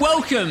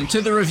 Welcome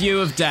to the Review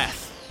of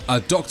Death, a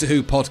Doctor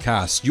Who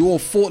podcast, your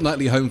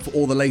fortnightly home for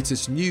all the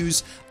latest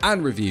news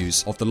and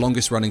reviews of the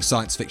longest-running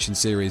science fiction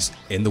series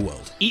in the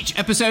world. Each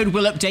episode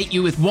will update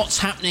you with what's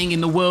happening in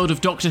the world of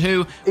Doctor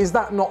Who. Is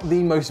that not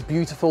the most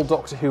beautiful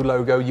Doctor Who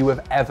logo you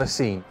have ever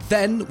seen?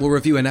 Then we'll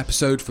review an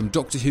episode from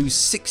Doctor Who's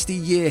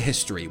 60-year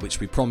history, which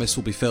we promise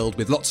will be filled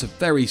with lots of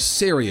very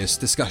serious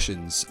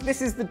discussions.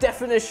 This is the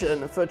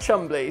definition for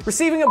Chumbly.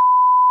 Receiving a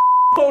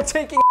or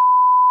taking a.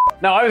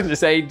 No, I was going to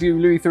say, do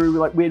Louis Theroux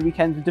like weird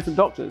weekends with different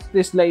doctors?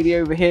 This lady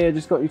over here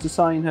just got you to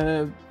sign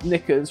her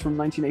knickers from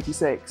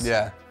 1986.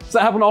 Yeah. Does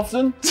that happen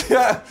often?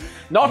 Yeah.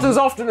 Not as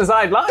often as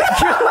I'd like.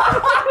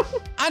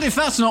 And if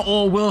that's not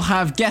all, we'll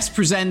have guest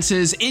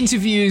presenters,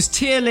 interviews,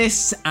 tier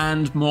lists,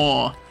 and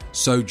more.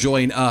 So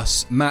join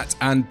us, Matt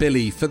and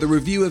Billy, for the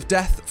review of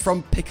Death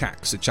from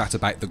Pickaxe, a chat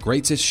about the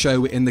greatest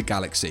show in the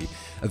galaxy.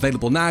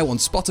 Available now on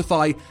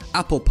Spotify,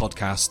 Apple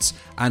Podcasts,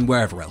 and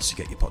wherever else you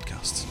get your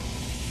podcasts.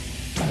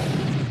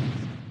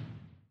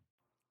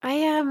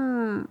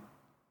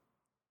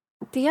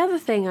 The other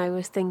thing I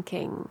was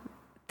thinking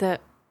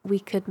that we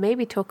could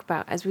maybe talk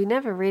about, as we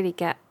never really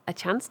get a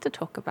chance to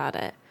talk about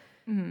it,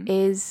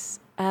 is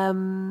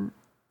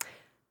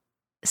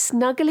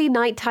snuggly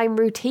nighttime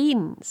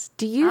routines.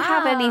 Do you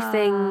have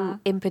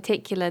anything in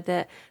particular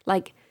that,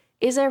 like,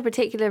 is there a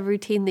particular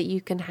routine that you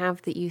can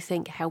have that you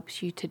think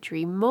helps you to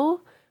dream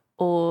more?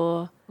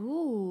 Or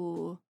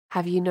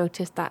have you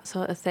noticed that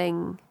sort of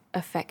thing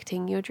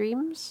affecting your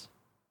dreams?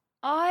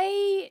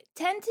 I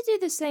tend to do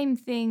the same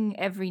thing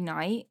every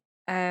night.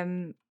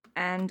 And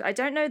I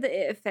don't know that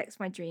it affects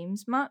my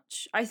dreams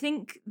much. I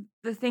think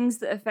the things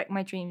that affect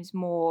my dreams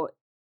more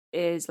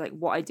is like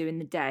what I do in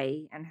the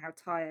day and how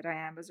tired I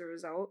am as a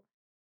result.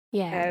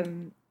 Yeah.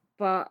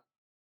 But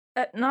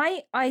at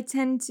night, I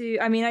tend to,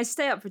 I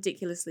stay up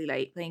ridiculously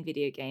late playing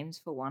video games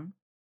for one.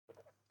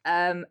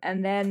 And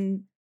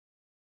then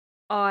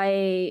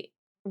I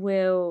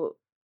will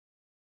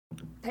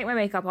take my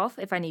makeup off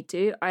if I need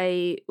to.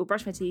 I will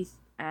brush my teeth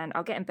and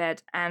I'll get in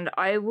bed and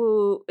I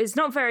will, it's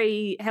not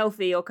very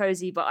healthy or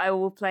cozy, but I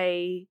will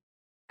play,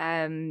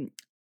 I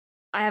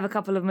have a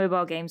couple of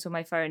mobile games on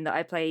my phone that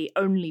I play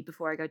only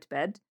before I go to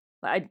bed.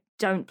 Like, I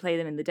don't play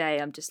them in the day.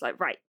 I'm just like,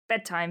 right,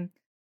 bedtime.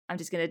 I'm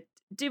just going to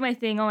do my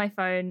thing on my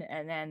phone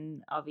and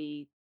then I'll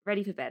be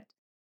ready for bed.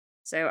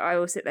 So I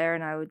will sit there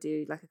and I will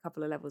do like a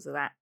couple of levels of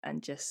that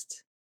and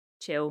just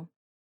chill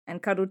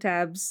and cuddle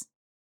tabs.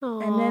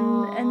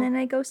 Aww. and then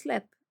I go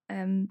sleep.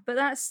 But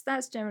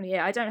that's generally it.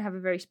 I don't have a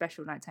very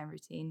special nighttime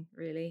routine,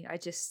 really. I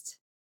just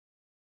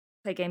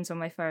play games on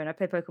my phone. I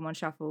play Pokemon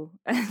Shuffle,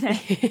 and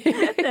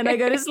then I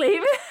go to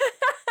sleep.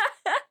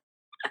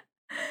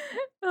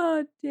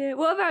 Oh dear.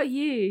 What about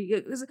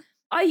you?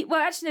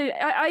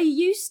 I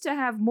used to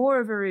have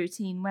more of a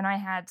routine when I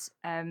had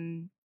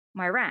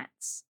my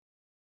rats,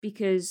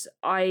 because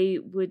I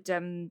would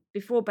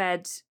before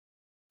bed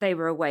they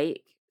were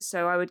awake,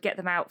 so I would get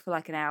them out for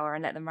like an hour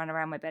and let them run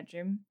around my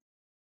bedroom.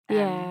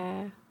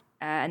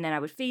 And then I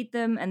would feed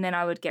them, and then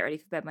I would get ready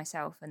for bed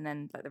myself, and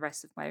then like the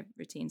rest of my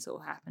routine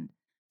sort of happened.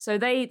 So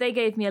they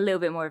gave me a little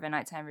bit more of a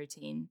nighttime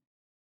routine,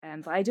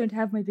 but I don't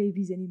have my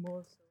babies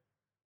anymore. So.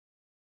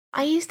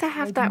 I used to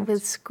have that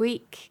with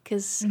Squeak,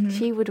 because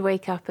she would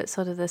wake up at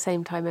sort of the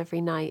same time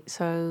every night,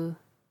 so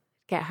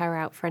get her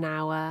out for an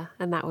hour,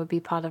 and that would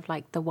be part of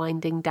like the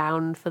winding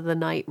down for the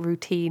night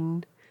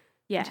routine.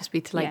 Yeah, just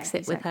be to like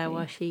sit with her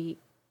while she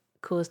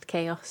caused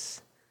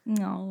chaos.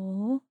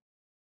 No,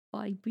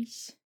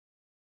 babies.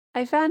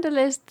 I found a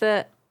list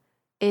that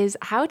is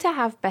how to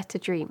have better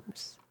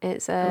dreams.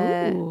 It's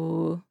a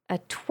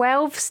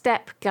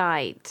 12-step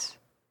guide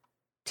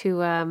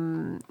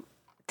to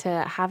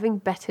having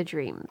better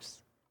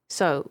dreams.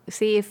 So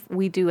see if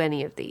we do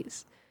any of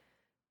these.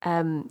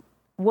 1,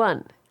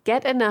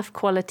 get enough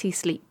quality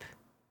sleep.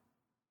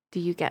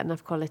 Do you get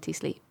enough quality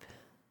sleep?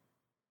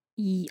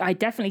 I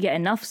definitely get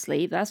enough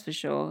sleep, that's for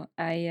sure.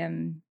 I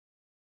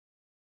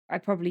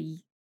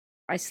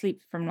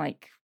sleep from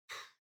like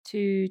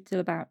 2 till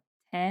about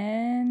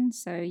 10,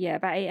 so yeah,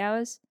 about 8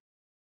 hours.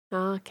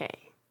 Okay.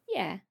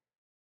 Yeah.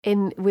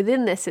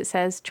 Within this, it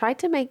says, try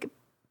to make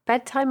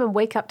bedtime and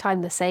wake up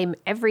time the same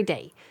every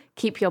day.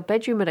 Keep your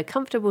bedroom at a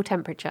comfortable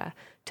temperature.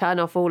 Turn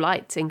off all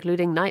lights,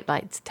 including night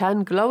lights.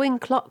 Turn glowing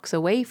clocks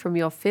away from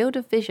your field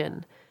of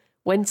vision.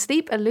 When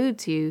sleep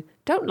eludes you,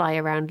 don't lie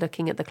around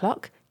looking at the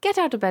clock. Get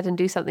out of bed and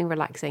do something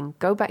relaxing.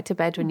 Go back to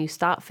bed when you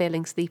start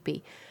feeling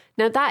sleepy.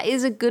 Now, that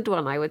is a good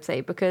one, I would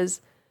say,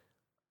 because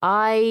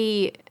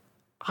I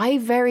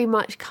very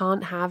much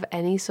can't have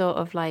any sort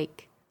of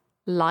like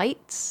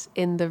lights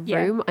in the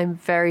room. Yeah. I'm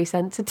very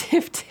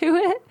sensitive to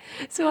it.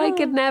 So I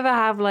could never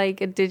have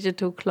like a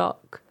digital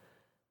clock,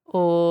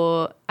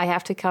 or I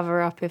have to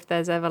cover up if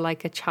there's ever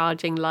like a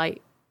charging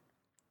light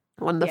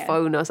on the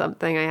phone or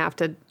something. I have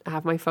to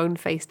have my phone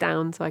face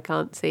down so I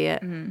can't see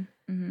it.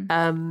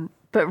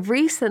 But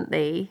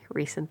recently,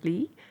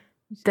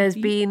 there's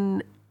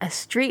been a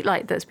street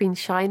light that's been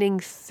shining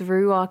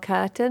through our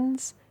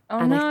curtains.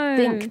 I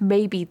think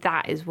maybe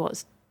that is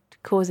what's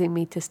causing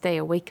me to stay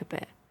awake a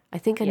bit. I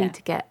think I need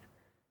to get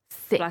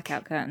thick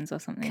blackout curtains or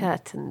something.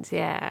 Curtains,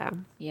 yeah.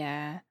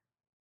 Yeah.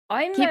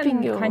 I'm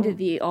kind of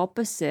the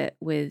opposite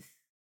with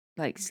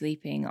like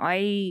sleeping.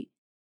 I'm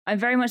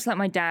very much like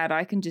my dad.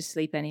 I can just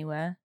sleep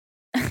anywhere.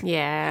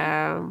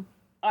 Yeah.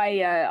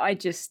 I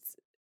just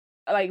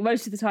like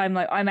most of the time,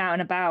 like I'm out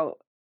and about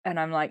and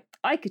I'm like,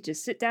 I could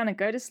just sit down and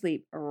go to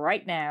sleep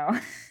right now.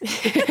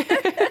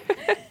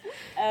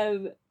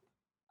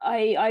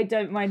 I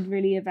don't mind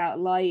really about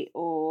light,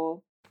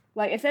 or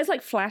like if there's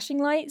like flashing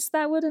lights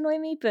that would annoy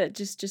me, but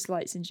just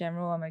lights in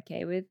general I'm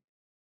okay with.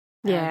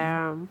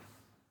 Yeah.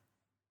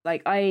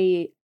 Like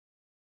the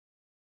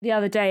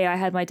other day I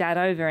had my dad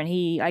over and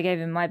I gave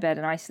him my bed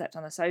and I slept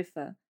on the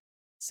sofa.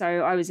 So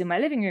I was in my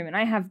living room and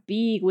I have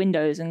big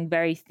windows and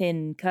very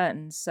thin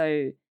curtains,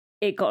 so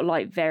it got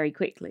light very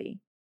quickly.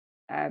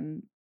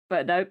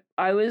 But no,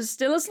 I was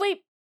still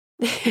asleep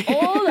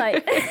all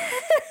night.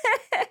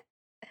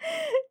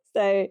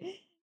 So,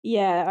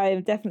 yeah, I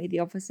am definitely the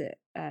opposite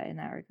in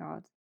that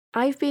regard.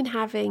 I've been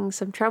having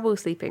some trouble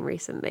sleeping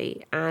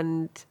recently,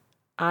 and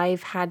I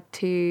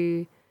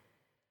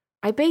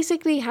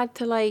basically had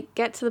to like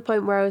get to the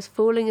point where I was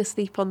falling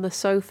asleep on the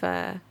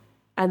sofa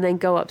and then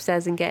go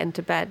upstairs and get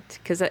into bed.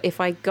 Because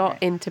if I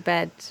got into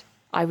bed,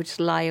 I would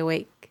just lie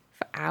awake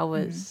for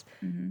hours.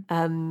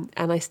 And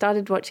I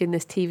started watching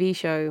this TV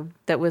show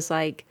that was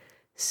like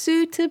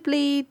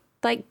suitably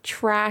like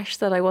trash,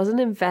 that I wasn't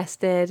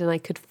invested and I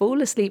could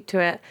fall asleep to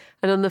it.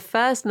 And on the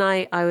first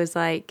night, I was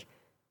like,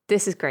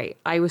 this is great.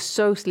 I was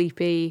so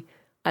sleepy.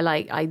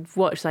 I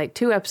watched like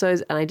 2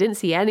 episodes and I didn't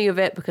see any of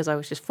it because I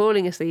was just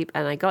falling asleep,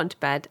 and I got into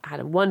bed, had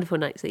a wonderful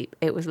night's sleep.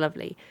 It was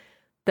lovely.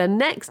 The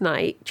next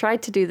night,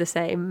 tried to do the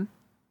same,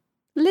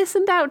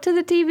 listened out to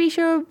the TV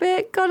show a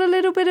bit, got a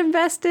little bit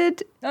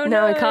invested. Oh,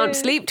 now I no. can't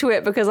sleep to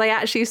it because I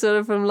actually sort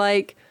of am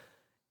like,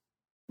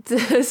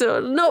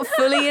 sort of not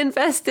fully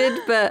invested,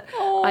 but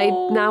I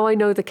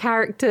know the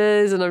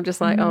characters, and I'm just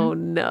like, oh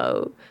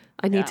no,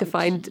 I need to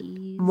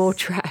find more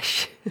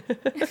trash.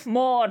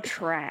 More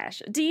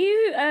trash. Do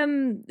you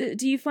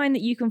find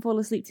that you can fall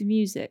asleep to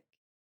music?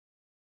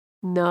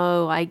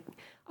 No, I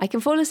can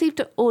fall asleep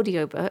to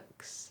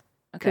audiobooks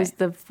because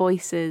the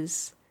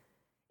voices,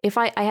 if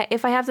I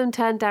have them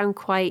turned down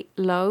quite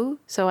low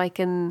so I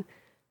can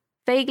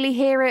vaguely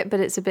hear it, but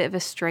it's a bit of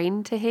a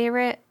strain to hear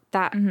it,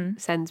 that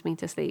sends me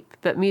to sleep.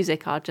 But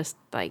music, I'll just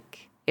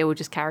like, it will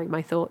just carry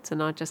my thoughts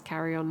and I'll just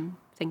carry on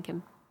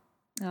thinking.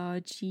 Oh,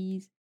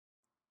 jeez.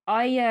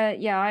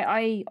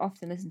 I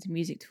often listen to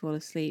music to fall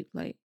asleep.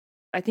 Like,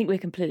 I think we're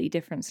completely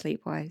different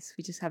sleep-wise.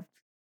 We just have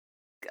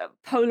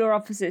polar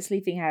opposite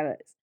sleeping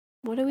habits.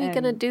 What are we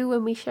going to do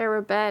when we share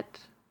a bed?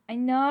 I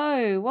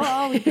know. What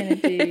are we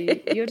going to do?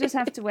 You'll just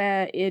have to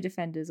wear ear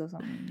defenders or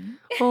something.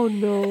 Oh,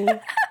 no.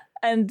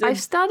 And I've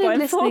started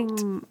listening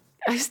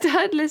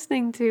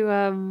to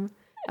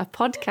a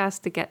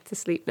podcast to get to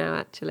sleep now,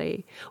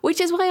 actually, which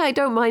is why I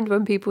don't mind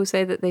when people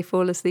say that they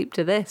fall asleep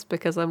to this,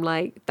 because I'm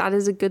like, that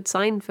is a good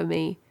sign for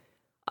me.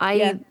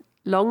 I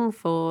long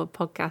for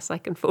podcasts I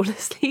can fall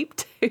asleep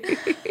to.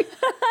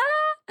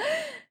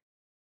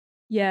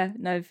 Yeah,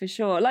 no, for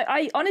sure. Like,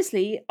 I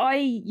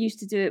used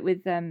to do it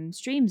with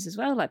streams as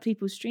well, like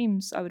people's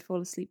streams I would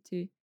fall asleep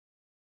to.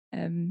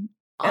 And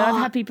I've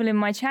had people in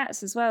my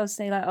chats as well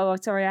say like, oh,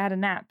 sorry, I had a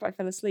nap, I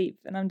fell asleep.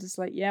 And I'm just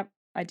like, yep,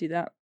 I do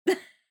that.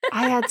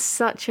 I had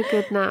such a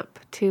good nap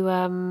to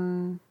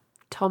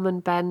Tom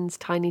and Ben's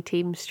Tiny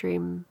Team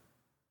stream.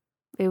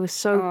 It was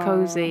so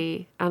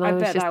cozy, and I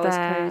was bet just that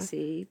there. was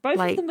cozy. Both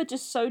of them are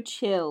just so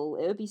chill.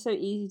 It would be so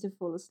easy to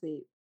fall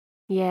asleep.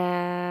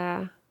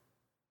 Yeah.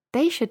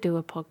 They should do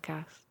a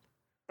podcast.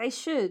 They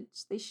should.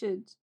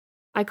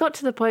 I got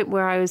to the point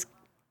where I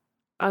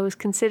was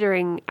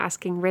considering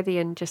asking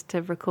Rydian just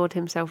to record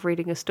himself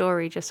reading a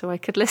story just so I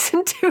could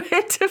listen to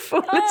it to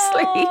fall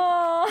asleep.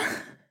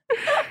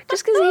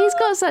 Just because he's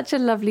got such a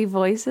lovely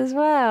voice as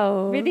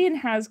well. Rydian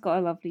has got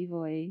a lovely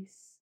voice.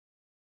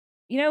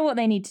 You know what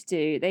they need to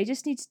do? They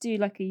just need to do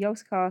like a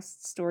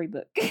Yogscast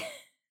storybook.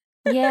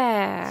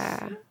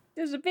 Yeah.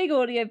 There's a big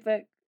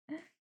audiobook.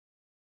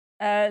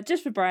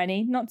 Just for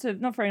Bryony, not for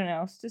anyone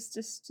else.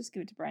 Just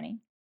give it to Bryony.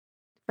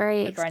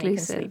 Very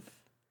exclusive.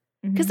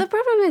 Because the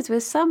problem is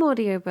with some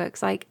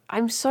audiobooks, like,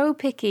 I'm so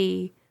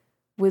picky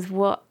with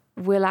what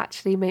will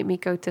actually make me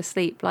go to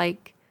sleep.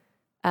 Like,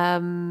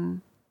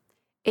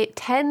 it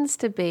tends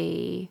to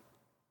be,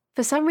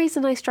 for some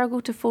reason, I struggle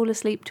to fall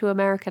asleep to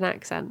American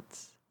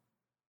accents.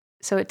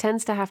 So it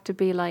tends to have to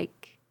be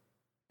like,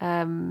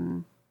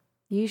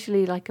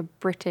 usually like a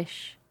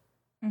British,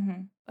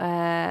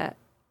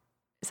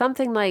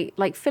 something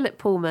like Philip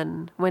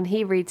Pullman. When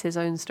he reads his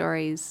own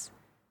stories,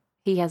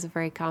 he has a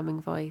very calming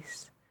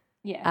voice.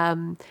 Yeah.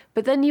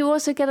 But then you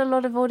also get a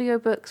lot of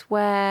audiobooks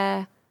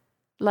where,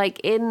 like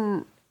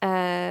in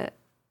the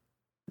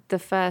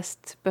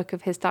first book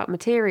of his Dark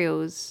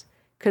Materials,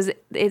 because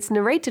it's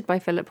narrated by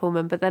Philip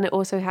Pullman, but then it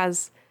also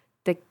has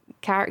the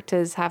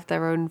characters have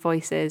their own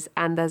voices,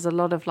 and there's a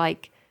lot of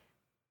like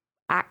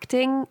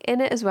acting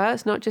in it as well.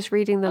 It's not just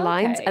reading the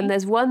lines. And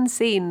there's one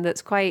scene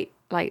that's quite,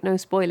 like, no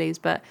spoilies,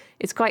 but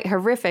it's quite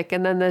horrific.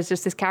 And then there's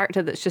just this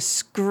character that's just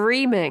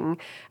screaming.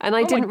 And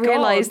I didn't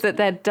realize that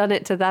they'd done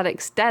it to that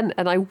extent.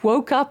 And I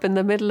woke up in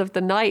the middle of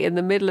the night, in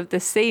the middle of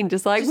this scene,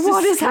 just like,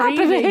 what is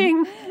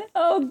happening?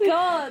 Oh,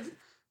 God.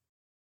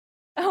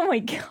 Oh, my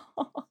God.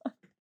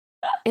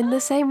 In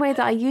the same way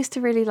that I used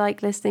to really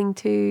like listening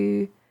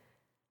to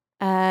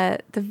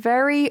the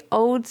very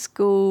old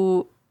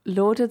school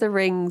Lord of the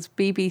Rings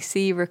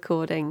BBC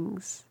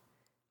recordings.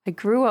 I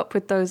grew up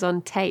with those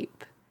on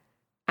tape,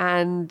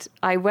 and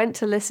I went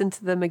to listen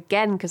to them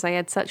again because I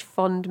had such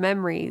fond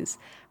memories.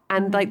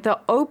 And like the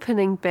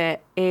opening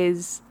bit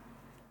is,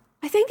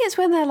 I think it's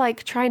when they're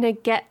like trying to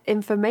get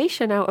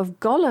information out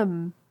of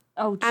Gollum.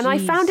 Oh, geez. And I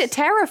found it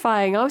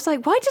terrifying. I was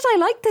like, why did I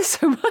like this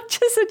so much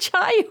as a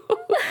child?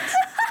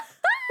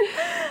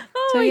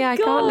 So yeah, I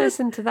can't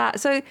listen to that.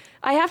 So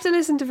I have to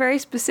listen to very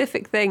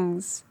specific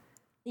things.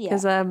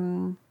 Because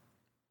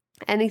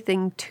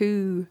anything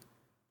too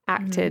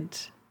acted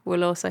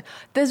will also...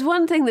 There's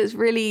one thing that's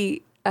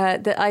really...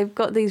 that I've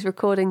got these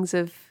recordings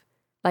of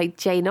like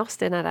Jane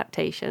Austen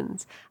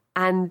adaptations,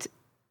 and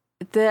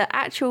the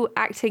actual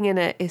acting in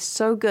it is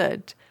so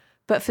good.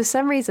 But for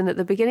some reason, at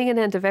the beginning and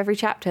end of every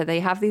chapter, they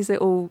have these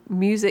little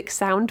music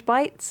sound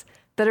bites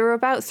that are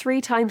about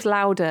 3 times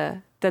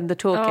louder than the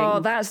talking. Oh,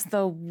 that's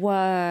the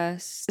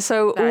worst.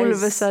 So all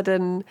of a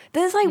sudden,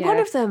 there's like one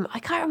of them. I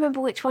can't remember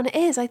which one it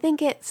is. I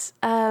think it's,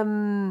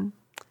 not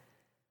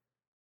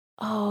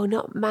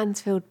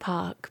Mansfield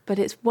Park, but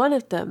it's one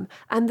of them.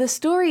 And the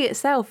story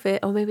itself,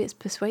 or maybe it's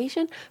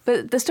Persuasion,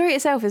 but the story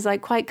itself is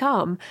like quite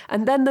calm.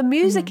 And then the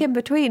music in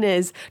between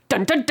is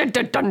dun dun dun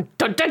dun dun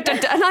dun dun dun.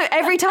 And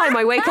every time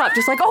I wake up,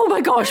 just like, oh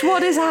my gosh,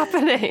 what is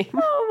happening?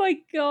 Oh my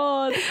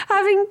God.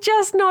 Having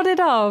just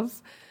nodded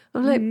off,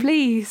 I'm like,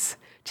 please,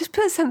 just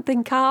put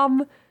something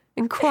calm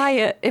and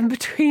quiet in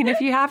between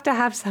if you have to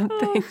have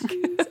something.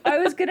 I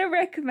was going to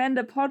recommend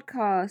a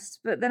podcast,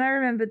 but then I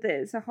remembered that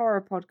it's a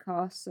horror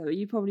podcast, so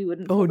you probably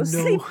wouldn't fall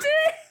asleep to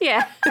it.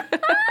 Yeah.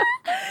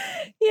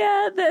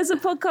 Yeah, there's a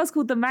podcast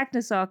called The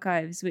Magnus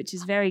Archives, which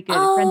is very good.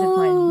 A friend of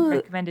mine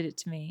recommended it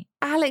to me.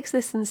 Alex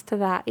listens to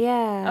that,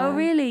 yeah. Oh,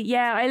 really?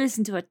 Yeah, I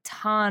listen to a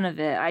ton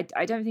of it. I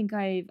don't think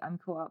I'm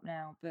caught up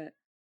now, but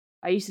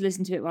I used to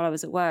listen to it while I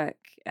was at work,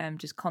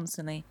 just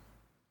constantly.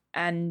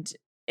 And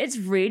it's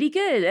really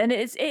good, and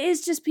it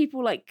is just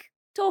people like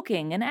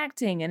talking and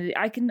acting, and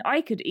I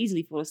could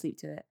easily fall asleep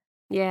to it.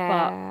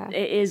 Yeah, but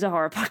it is a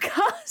horror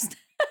podcast.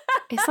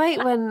 It's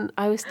like when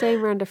I was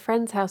staying around a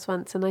friend's house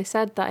once, and I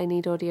said that I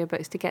need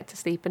audiobooks to get to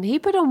sleep, and he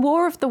put on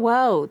War of the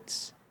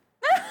Worlds.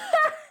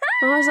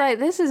 I was like,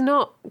 this is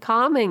not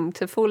calming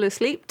to fall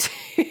asleep to.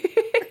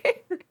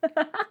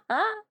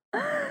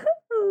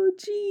 Oh,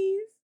 jeez.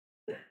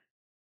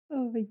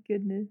 Oh my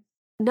goodness.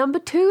 Number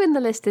 2 in the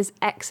list is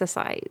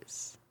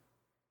exercise.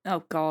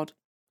 Oh, God.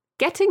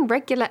 Getting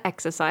regular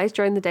exercise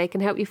during the day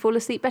can help you fall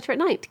asleep better at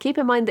night. Keep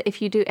in mind that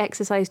if you do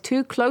exercise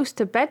too close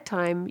to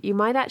bedtime, you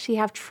might actually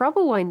have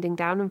trouble winding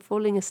down and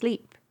falling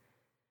asleep.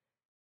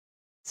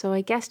 So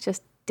I guess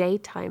just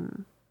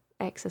daytime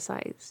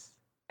exercise.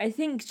 I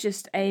think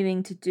just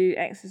aiming to do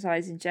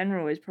exercise in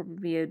general is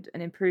probably an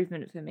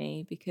improvement for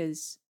me,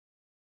 because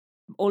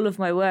all of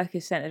my work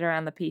is centered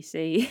around the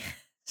PC.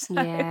 So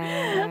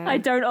yeah. I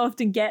don't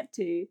often get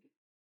to.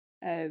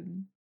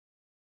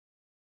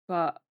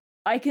 But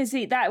I can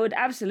see that would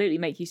absolutely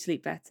make you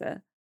sleep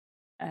better.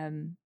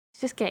 It's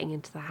just getting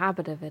into the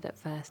habit of it at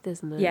first,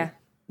 isn't it?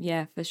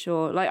 Yeah, for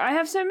sure. Like I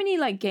have so many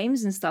like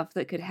games and stuff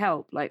that could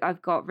help. Like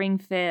I've got Ring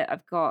Fit,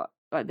 I've got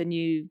like the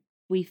new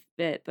Wii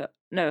Fit, but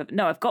no,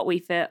 I've got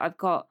Wii Fit, I've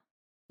got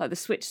like the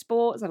Switch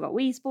Sports, I've got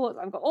Wii Sports,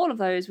 I've got all of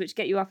those which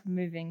get you up and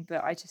moving,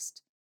 but I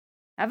just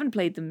haven't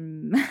played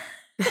them.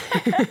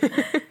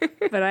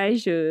 But I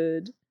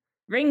should.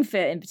 Ring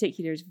Fit in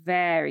particular is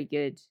very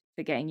good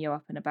for getting you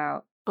up and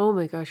about. Oh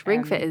my gosh,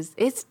 Ring Fit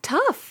it's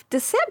tough,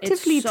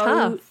 deceptively it's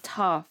so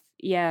tough.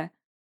 Yeah.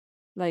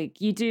 Like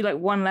you do like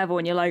one level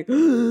and you're like,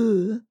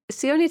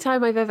 it's the only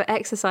time I've ever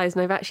exercised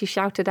and I've actually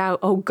shouted out,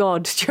 oh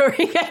God,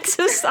 during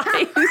exercise.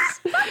 I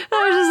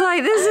was just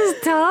like, this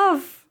is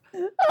tough.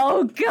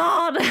 Oh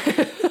God.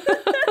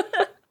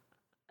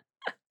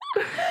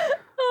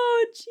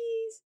 Oh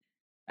jeez.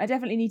 I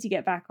definitely need to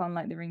get back on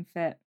like the Ring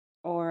Fit,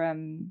 or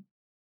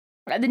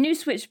like the new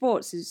Switch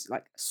Sports is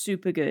like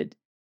super good.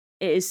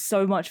 It is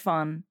so much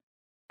fun,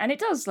 and it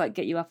does like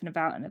get you up and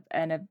about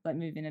and like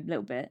moving a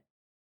little bit.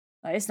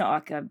 Like it's not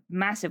like a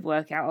massive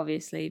workout,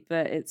 obviously,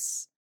 but it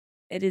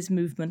is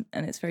movement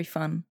and it's very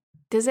fun.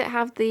 Does it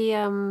have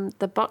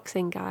the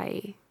boxing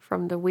guy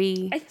from the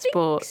Wii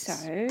Sports? I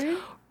think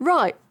so.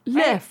 Right,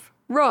 left,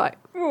 right.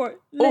 Right.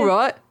 All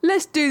right,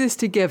 let's do this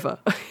together.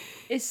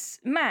 It's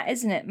Matt,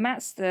 isn't it?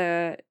 Matt's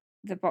the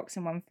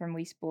boxing one from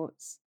Wii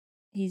Sports.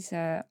 He's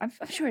I'm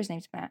sure his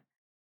name's Matt.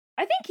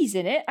 I think he's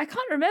in it. I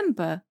can't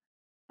remember.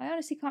 I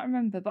honestly can't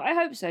remember, but I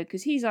hope so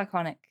because he's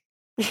iconic.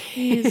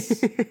 He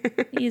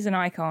is an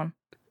icon.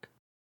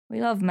 We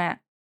love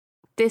Matt.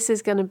 This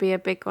is going to be a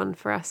big one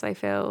for us, I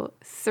feel.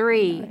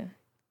 3,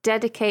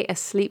 dedicate a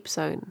sleep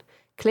zone.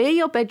 Clear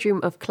your bedroom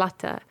of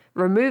clutter.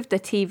 Remove the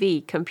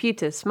TV,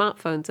 computers,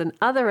 smartphones, and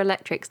other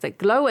electrics that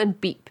glow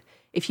and beep.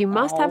 If you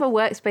must have a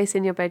workspace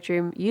in your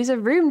bedroom, use a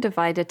room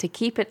divider to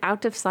keep it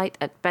out of sight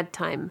at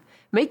bedtime.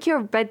 Make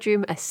your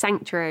bedroom a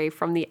sanctuary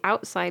from the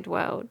outside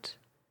world.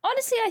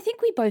 Honestly, I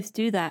think we both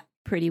do that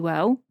pretty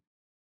well.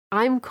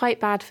 I'm quite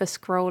bad for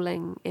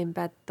scrolling in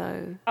bed,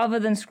 though. Other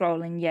than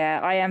scrolling, yeah.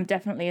 I am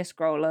definitely a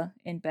scroller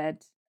in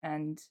bed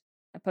and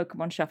a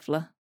Pokemon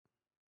shuffler.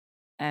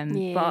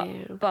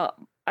 But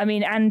I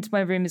mean, and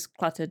my room is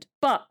cluttered.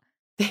 But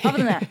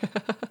other than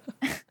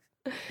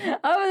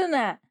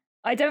that,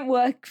 I don't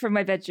work from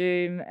my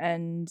bedroom,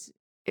 and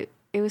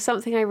it was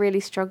something I really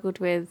struggled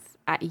with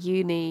at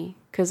uni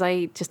because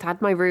I just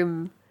had my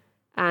room,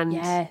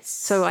 and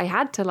so I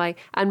had to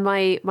and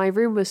my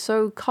room was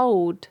so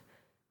cold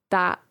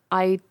that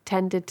I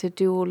tended to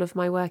do all of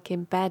my work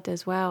in bed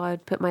as well. I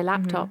would put my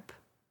laptop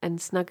and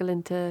snuggle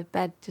into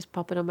bed, just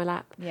pop it on my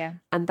lap. Yeah.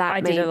 And that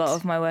I did a lot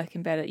of my work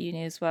in bed at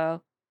uni as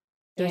well.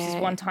 There was this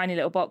one tiny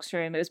little box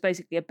room. It was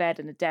basically a bed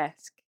and a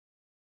desk.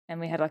 And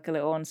we had like a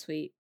little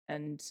ensuite,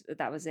 and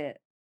that was it.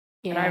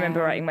 Yeah. And I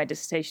remember writing my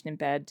dissertation in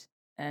bed.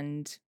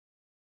 And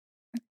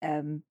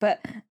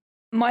but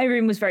my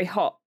room was very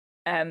hot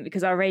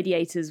because our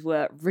radiators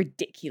were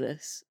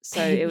ridiculous.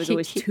 So it was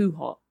always too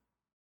hot.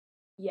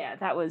 Yeah,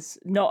 that was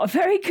not a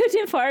very good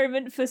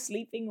environment for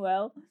sleeping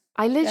well.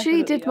 I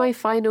literally did my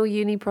final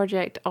uni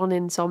project on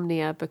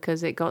insomnia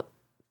because it got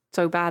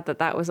so bad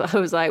I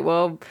was like,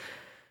 well,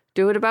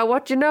 do it about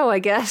what you know, I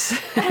guess.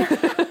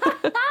 Oh,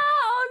 no.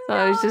 So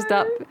I was just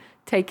up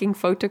taking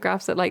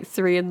photographs at like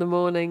 3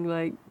 a.m,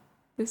 like,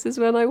 this is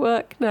when I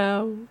work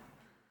now.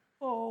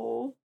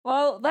 Oh,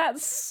 well,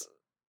 that's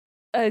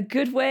a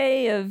good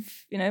way of,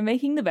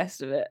 making the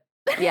best of it.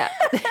 Yeah.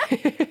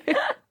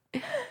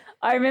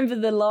 I remember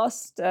the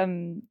last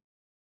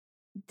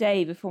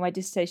day before my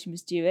dissertation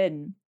was due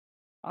in,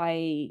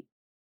 I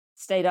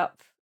stayed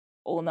up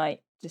all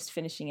night just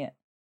finishing it.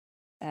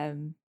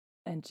 And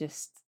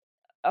just,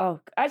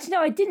 actually, no,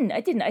 I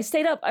didn't. I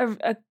stayed up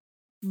a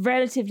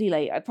relatively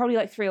late, probably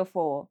like 3 or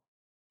 4.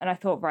 And I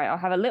thought, right, I'll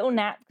have a little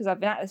nap because I've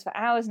been at this for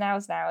hours and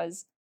hours and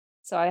hours.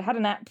 So I had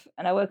a nap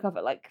and I woke up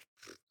at like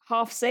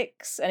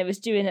 6:30 and it was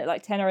due in at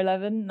like 10 or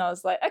 11. And I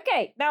was like,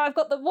 okay, now I've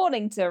got the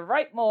morning to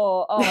write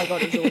more. Oh my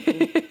God, it was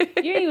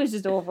awful. Uni was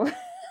just awful.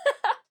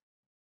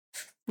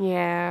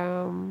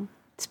 Yeah.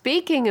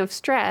 Speaking of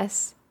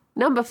stress,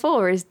 number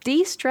 4 is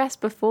de-stress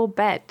before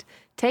bed.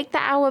 Take the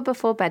hour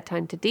before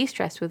bedtime to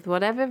de-stress with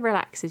whatever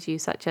relaxes you,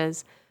 such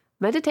as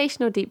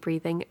meditation or deep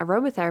breathing,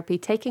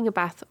 aromatherapy, taking a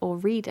bath, or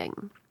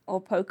reading.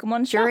 Or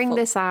Pokemon Shuffle. During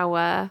this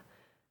hour,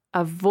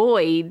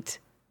 avoid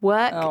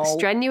work,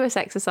 strenuous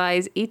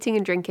exercise, eating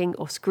and drinking,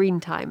 or screen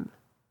time.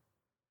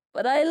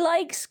 But I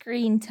like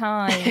screen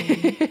time.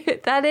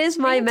 That is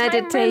my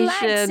meditation.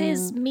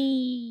 Relaxes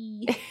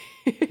me.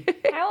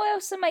 How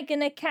else am I going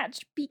to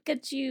catch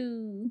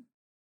Pikachu?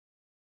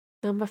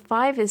 Number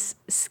 5 is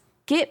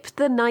skip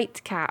the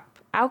nightcap.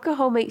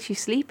 Alcohol makes you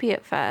sleepy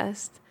at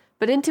first,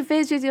 but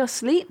interferes with your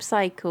sleep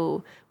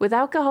cycle. With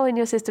alcohol in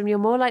your system, you're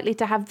more likely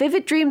to have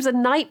vivid dreams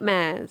and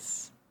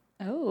nightmares.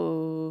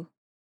 Oh.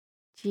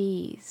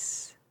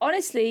 Jeez.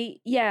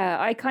 Honestly, yeah,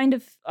 I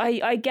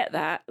get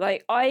that.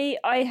 Like, I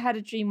had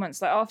a dream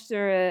once, like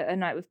after a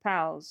night with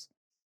pals,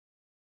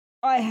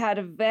 I had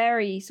a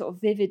very sort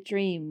of vivid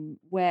dream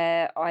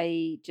where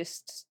I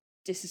just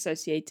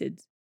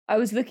disassociated. I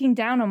was looking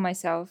down on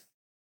myself,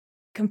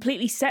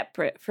 completely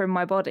separate from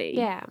my body.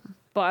 Yeah.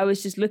 But I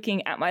was just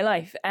looking at my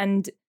life.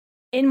 And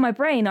in my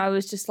brain, I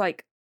was just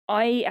like,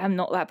 I am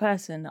not that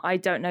person. I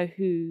don't know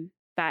who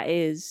that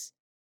is.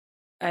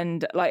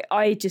 And like,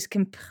 I just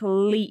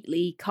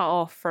completely cut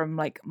off from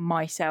like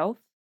myself.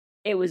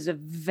 It was a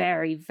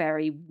very,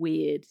 very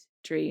weird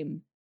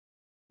dream.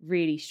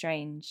 Really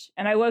strange.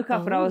 And I woke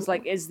up and I was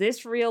like, is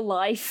this real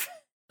life?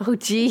 Oh,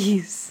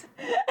 jeez.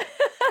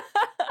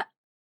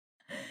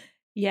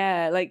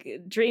 Yeah,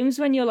 like dreams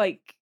when you're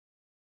like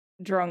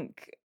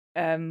drunk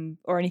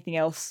or anything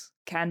else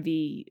can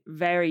be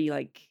very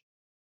like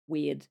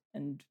weird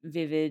and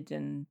vivid,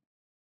 and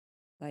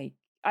like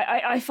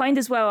I find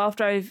as well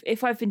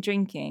if I've been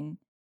drinking,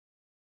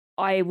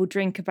 I'll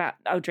dream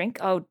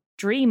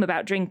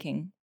about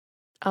drinking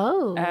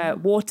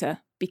water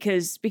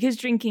because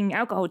drinking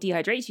alcohol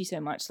dehydrates you so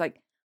much. Like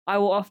I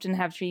will often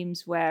have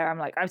dreams where I'm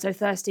like, I'm so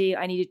thirsty,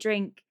 I need a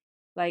drink.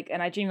 Like,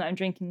 and I dream that I'm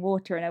drinking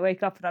water, and I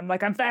wake up and I'm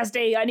like, I'm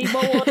thirsty, I need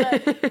more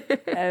water.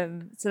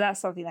 So that's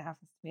something that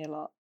happens to me a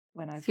lot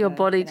when I've your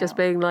body just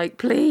being like,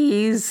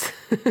 please,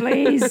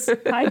 please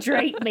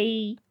hydrate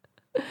me.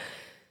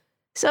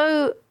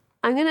 So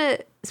I'm gonna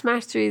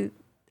smash through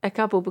a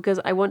couple because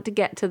I want to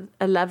get to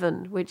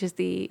 11, which is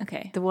the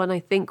one I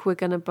think we're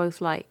gonna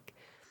both like.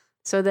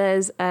 So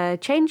there's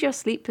change your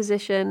sleep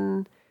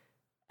position.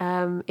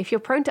 If you're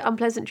prone to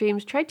unpleasant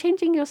dreams, try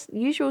changing your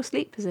usual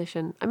sleep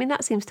position. I mean,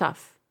 that seems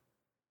tough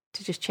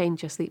to just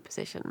change your sleep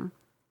position.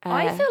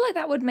 I feel like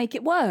that would make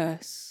it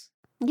worse.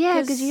 Yeah,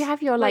 because you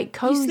have your like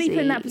cozy. You sleep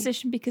in that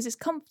position because it's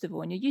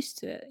comfortable and you're used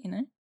to it, you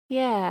know?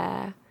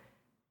 Yeah.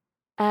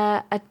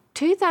 A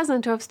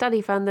 2012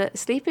 study found that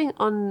sleeping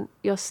on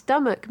your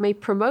stomach may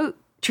promote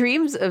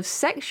dreams of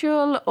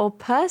sexual or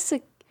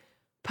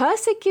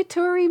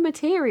persecutory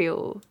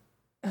material.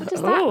 What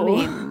does that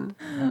mean?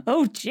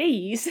 Oh,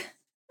 geez.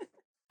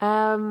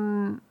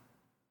 A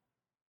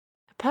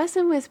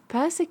person with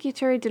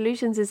persecutory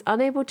delusions is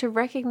unable to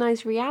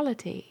recognize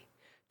reality.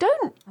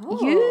 Don't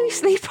you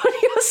sleep on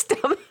your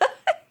stomach?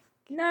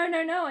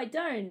 No, I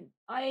don't.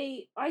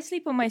 I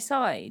sleep on my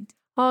side.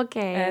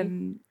 Okay.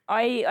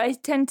 I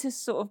tend to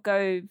sort of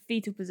go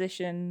fetal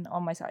position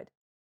on my side.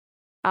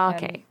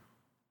 Okay.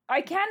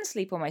 I can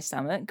sleep on my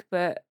stomach,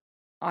 but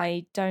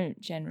I don't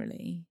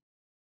generally.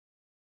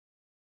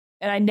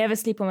 And I never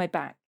sleep on my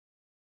back.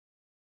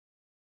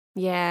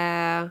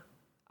 Yeah.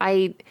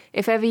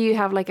 If ever you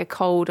have like a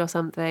cold or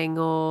something,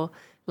 or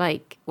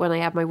like when I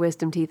had my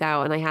wisdom teeth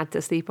out and I had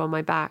to sleep on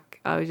my back,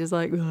 I was just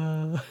like,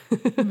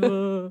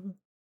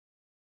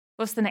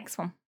 What's the next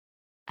one?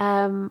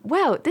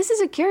 Well, this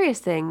is a curious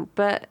thing,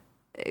 but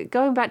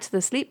going back to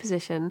the sleep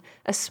position,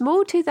 a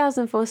small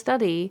 2004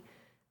 study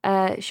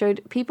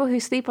showed people who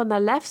sleep on their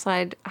left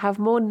side have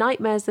more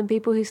nightmares than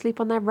people who sleep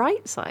on their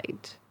right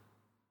side.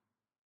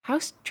 How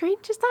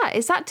strange is that?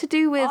 Is that to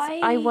do with,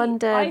 I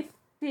wonder... I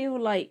feel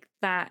like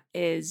that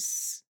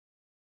is...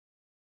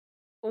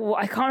 Oh,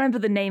 I can't remember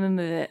the name of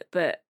it,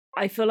 but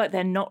I feel like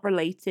they're not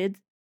related.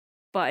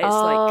 But it's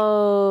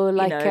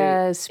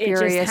a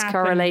spurious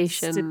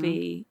correlation.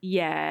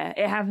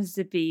 It happens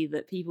to be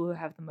that people who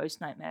have the most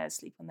nightmares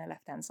sleep on their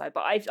left-hand side.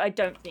 But I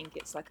don't think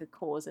it's like a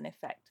cause and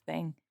effect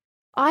thing.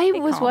 I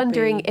was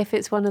wondering if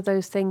it's one of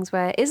those things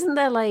where, isn't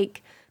there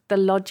like the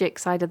logic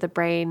side of the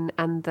brain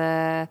and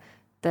the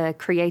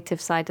creative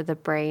side of the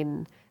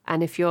brain?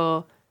 And if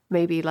you're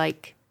maybe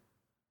like,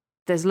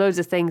 there's loads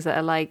of things that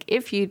are like,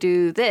 if you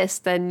do this,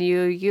 then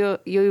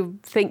you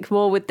think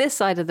more with this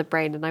side of the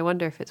brain. And I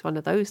wonder if it's one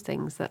of those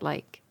things that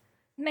like...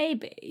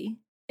 Maybe.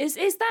 Is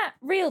that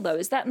real though?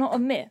 Is that not a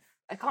myth?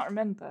 I can't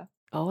remember.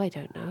 Oh, I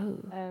don't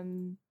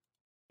know.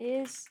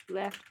 Is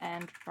left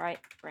and right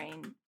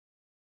brain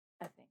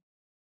a thing?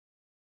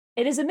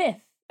 It is a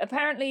myth.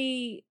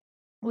 Apparently,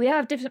 we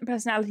have different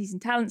personalities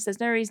and talents. There's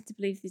no reason to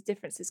believe these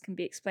differences can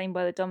be explained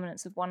by the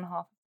dominance of one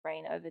half of the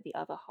brain over the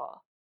other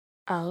half.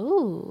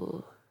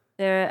 Oh.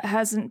 There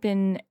hasn't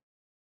been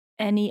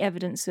any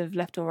evidence of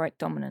left or right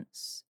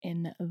dominance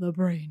in the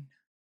brain.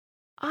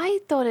 I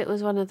thought it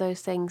was one of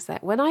those things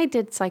that when I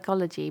did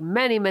psychology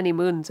many, many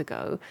moons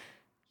ago,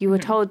 you were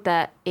told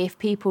that if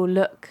people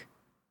look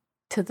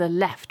to the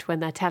left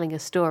when they're telling a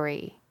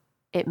story,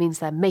 it means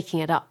they're making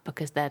it up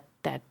because they're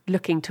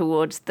looking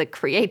towards the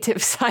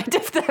creative side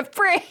of their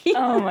brain.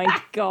 Oh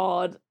my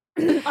God.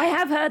 I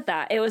have heard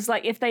that. It was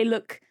like if they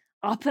look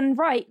up and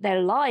right,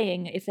 they're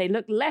lying. If they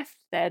look left,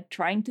 they're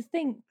trying to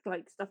think,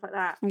 like stuff like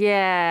that.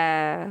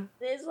 Yeah.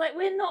 It's like,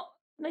 we're not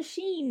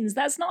machines.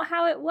 That's not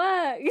how it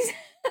works.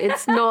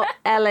 It's not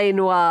L.A.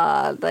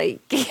 Noire.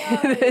 Like,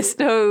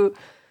 no.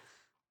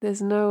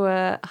 there's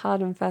no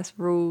hard and fast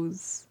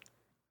rules.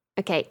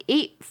 Okay,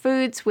 eat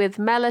foods with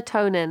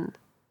melatonin.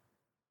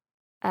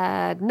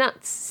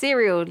 Nuts,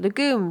 cereal,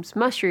 legumes,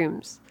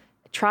 mushrooms.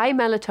 Try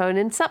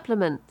melatonin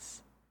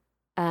supplements.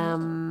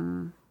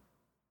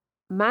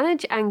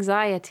 Manage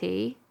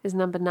anxiety is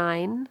number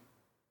 9.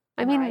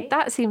 I mean,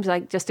 that seems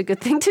like just a good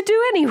thing to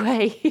do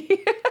anyway.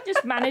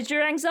 Just manage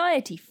your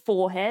anxiety,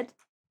 forehead.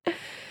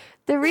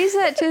 The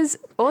researchers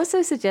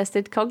also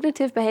suggested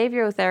cognitive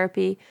behavioral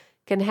therapy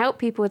can help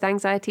people with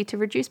anxiety to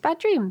reduce bad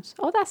dreams.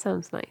 Oh, that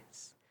sounds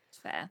nice.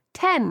 Fair.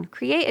 10,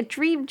 create a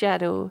dream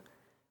journal.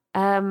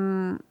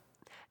 Do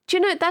you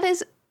know, that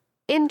is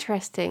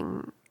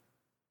interesting,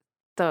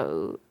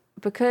 though,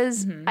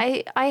 because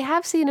I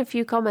have seen a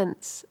few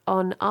comments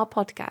on our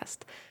podcast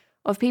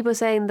of people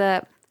saying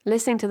that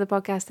listening to the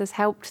podcast has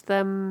helped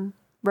them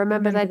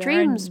remember their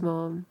dreams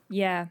more.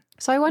 Yeah.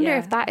 So I wonder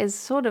if that is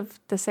sort of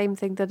the same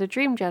thing that a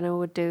dream journal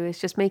would do. It's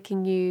just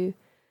making you...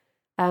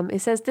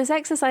 it says, this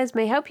exercise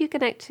may help you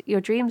connect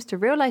your dreams to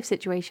real-life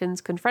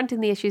situations.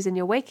 Confronting the issues in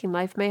your waking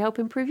life may help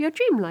improve your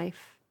dream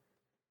life.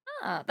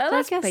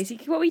 That's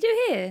basically what we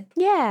do here.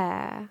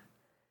 Yeah.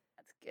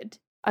 That's good.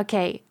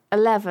 Okay,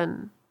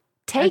 11.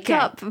 Take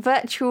up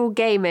virtual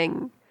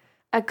gaming.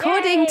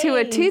 According to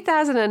a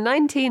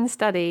 2019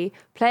 study,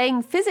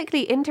 playing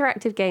physically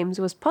interactive games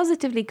was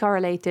positively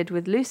correlated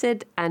with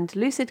lucid and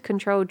lucid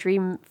control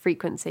dream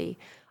frequency.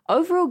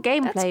 Overall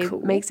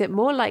gameplay makes it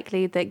more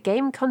likely that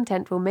game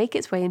content will make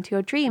its way into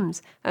your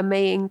dreams and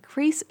may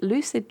increase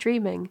lucid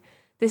dreaming.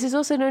 This is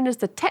also known as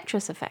the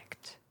Tetris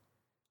effect.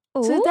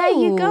 Ooh. So there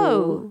you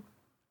go.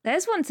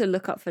 There's one to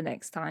look up for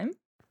next time.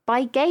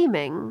 By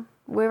gaming,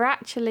 we're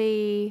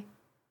actually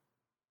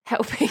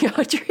helping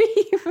our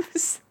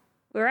dreams.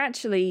 We're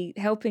actually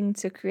helping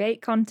to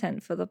create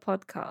content for the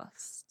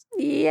podcast.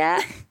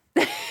 Yeah.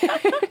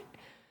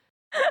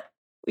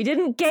 We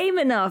didn't game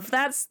enough.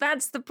 That's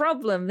the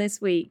problem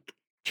this week.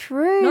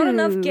 True. Not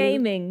enough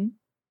gaming.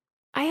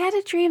 I had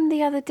a dream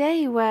the other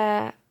day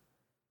where...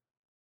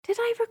 Did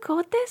I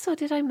record this or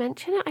did I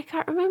mention it? I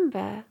can't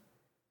remember.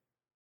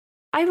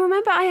 I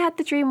remember I had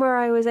the dream where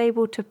I was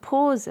able to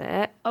pause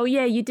it. Oh,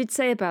 yeah, you did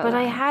say about that. But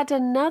I had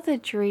another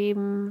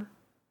dream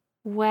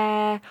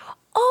where...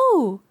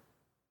 Oh!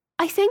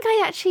 I think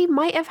I actually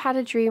might have had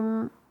a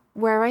dream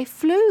where I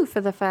flew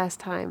for the first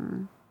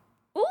time.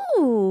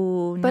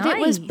 Ooh, but nice. It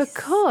was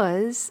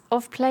because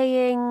of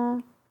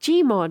playing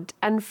Gmod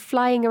and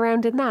flying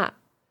around in that.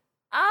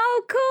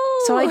 Oh,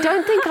 cool. So I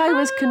don't think I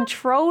was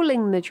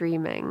controlling the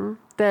dreaming,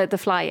 the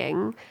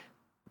flying,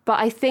 but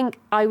I think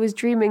I was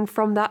dreaming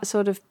from that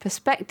sort of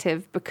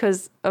perspective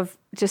because of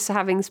just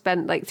having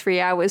spent like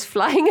 3 hours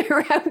flying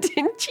around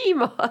in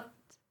Gmod.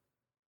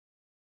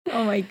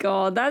 Oh my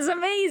God, that's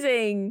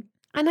amazing.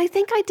 And I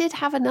think I did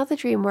have another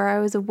dream where I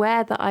was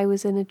aware that I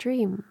was in a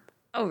dream.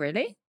 Oh,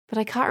 really? But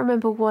I can't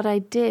remember what I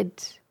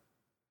did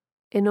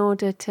in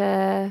order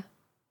to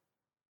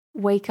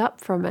wake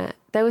up from it.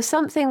 There was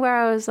something where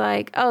I was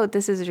like, oh,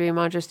 this is a dream,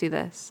 I'll just do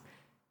this.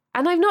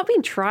 And I've not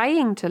been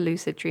trying to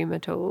lucid dream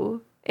at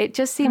all. It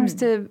just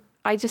seems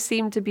I just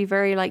seem to be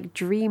very like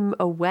dream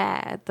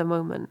aware at the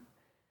moment.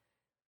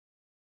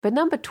 But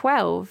number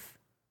 12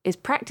 is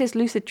practice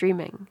lucid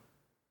dreaming.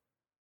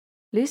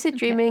 Lucid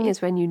dreaming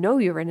is when you know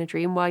you're in a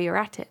dream while you're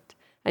at it.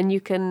 And you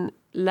can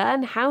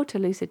learn how to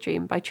lucid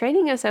dream by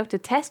training yourself to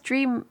test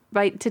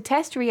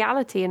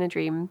reality in a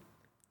dream.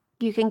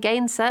 You can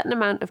gain certain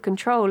amount of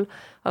control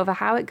over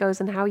how it goes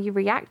and how you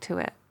react to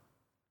it.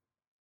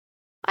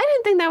 I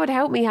don't think that would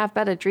help me have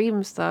better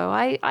dreams, though.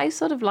 I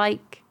sort of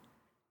like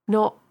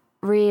not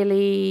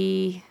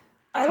really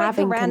I having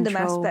like the random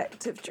control.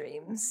 aspect of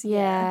dreams.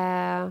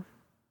 Yeah.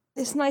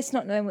 It's nice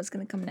not knowing what's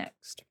going to come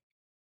next.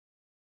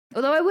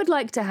 Although I would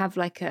like to have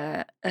like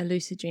a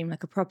lucid dream,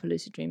 like a proper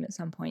lucid dream at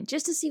some point,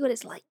 just to see what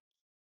it's like.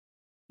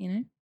 You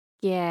know?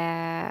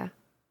 Yeah.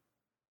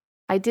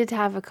 I did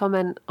have a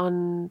comment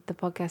on the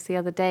podcast the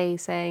other day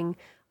saying,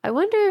 I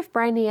wonder if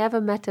Bryony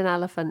ever met an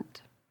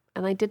elephant.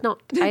 And I did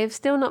not. I have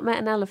still not met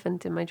an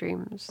elephant in my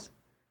dreams.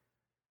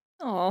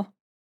 Oh,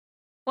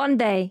 one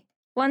day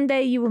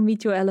you will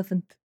meet your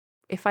elephant.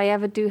 If I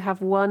ever do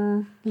have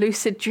one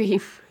lucid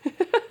dream,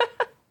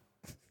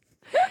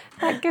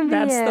 that can be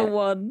That's it. the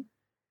one.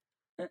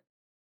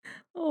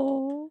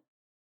 Oh.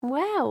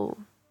 Well,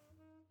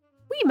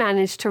 we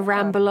managed to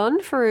ramble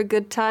on for a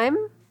good time,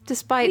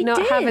 despite We not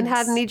did. having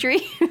had any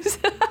dreams.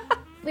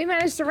 We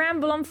managed to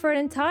ramble on for an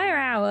entire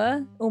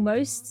hour,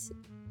 almost,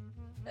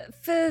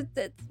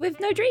 with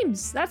no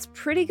dreams. That's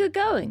pretty good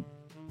going.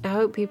 I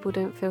hope people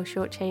don't feel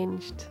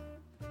shortchanged.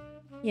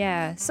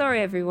 Yeah,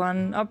 sorry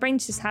everyone. Our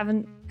brains just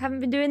haven't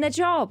been doing their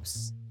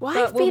jobs. Well,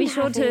 But I've we'll been be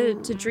sure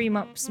having- to dream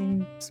up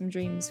some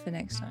dreams for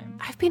next time.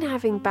 I've been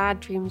having bad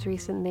dreams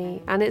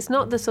recently, and it's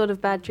not the sort of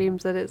bad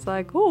dreams that it's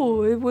like,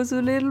 oh, it was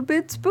a little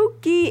bit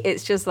spooky.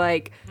 It's just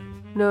like,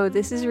 no,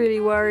 this is really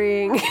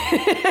worrying.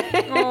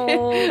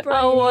 Oh,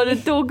 I want to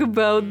talk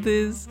about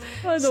this.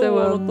 I don't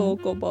want to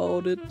talk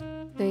about it.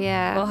 So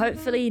yeah. Well,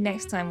 hopefully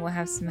next time we'll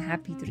have some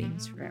happy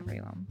dreams for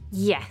everyone.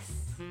 Yes.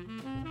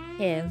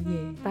 Hell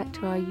yeah. Back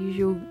to our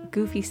usual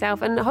goofy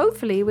self, and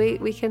hopefully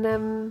we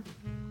can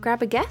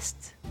grab a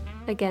guest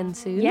again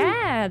soon.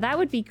 Yeah, that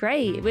would be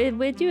great.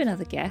 We're due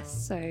another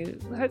guest, so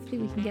hopefully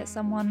we can get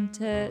someone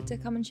to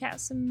come and chat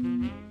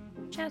some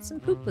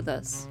poop with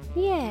us.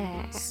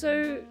 Yeah.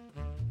 So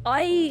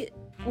I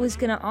was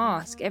gonna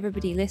ask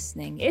everybody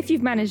listening, if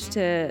you've managed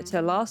to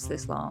last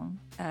this long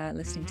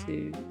listening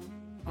to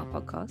our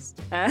podcast,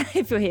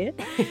 if you're here,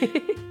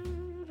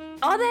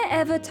 are there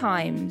ever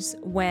times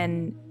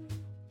when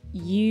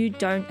you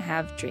don't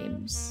have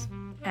dreams?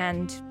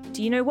 And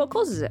do you know what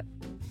causes it?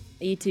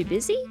 Are you too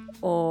busy?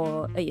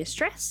 Or are you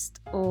stressed?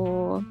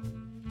 Or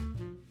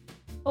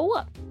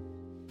what?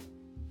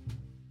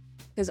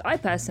 Because I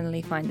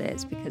personally find that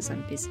it's because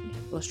I'm busy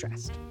or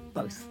stressed.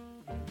 Both.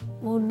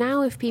 Well,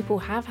 now if people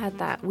have had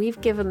that, we've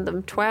given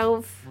them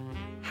 12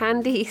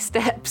 handy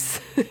steps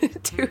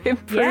to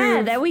improve.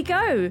 Yeah, there we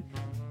go.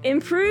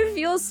 Improve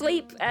your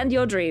sleep and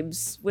your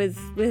dreams with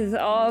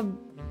our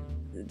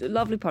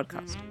lovely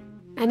podcast.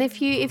 And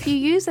if you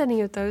use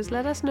any of those,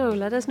 let us know.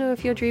 Let us know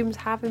if your dreams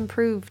have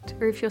improved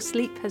or if your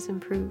sleep has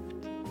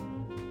improved.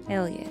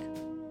 Hell yeah.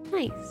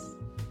 Nice.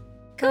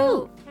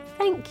 Cool.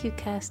 Thank you,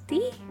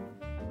 Kirsty.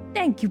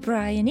 Thank you,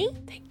 Bryony.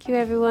 Thank you,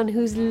 everyone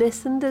who's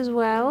listened as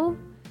well.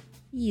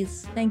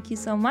 Yes, thank you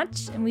so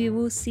much, and we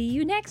will see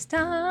you next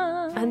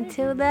time.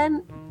 Until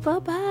then,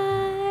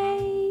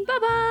 bye-bye.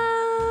 Bye-bye.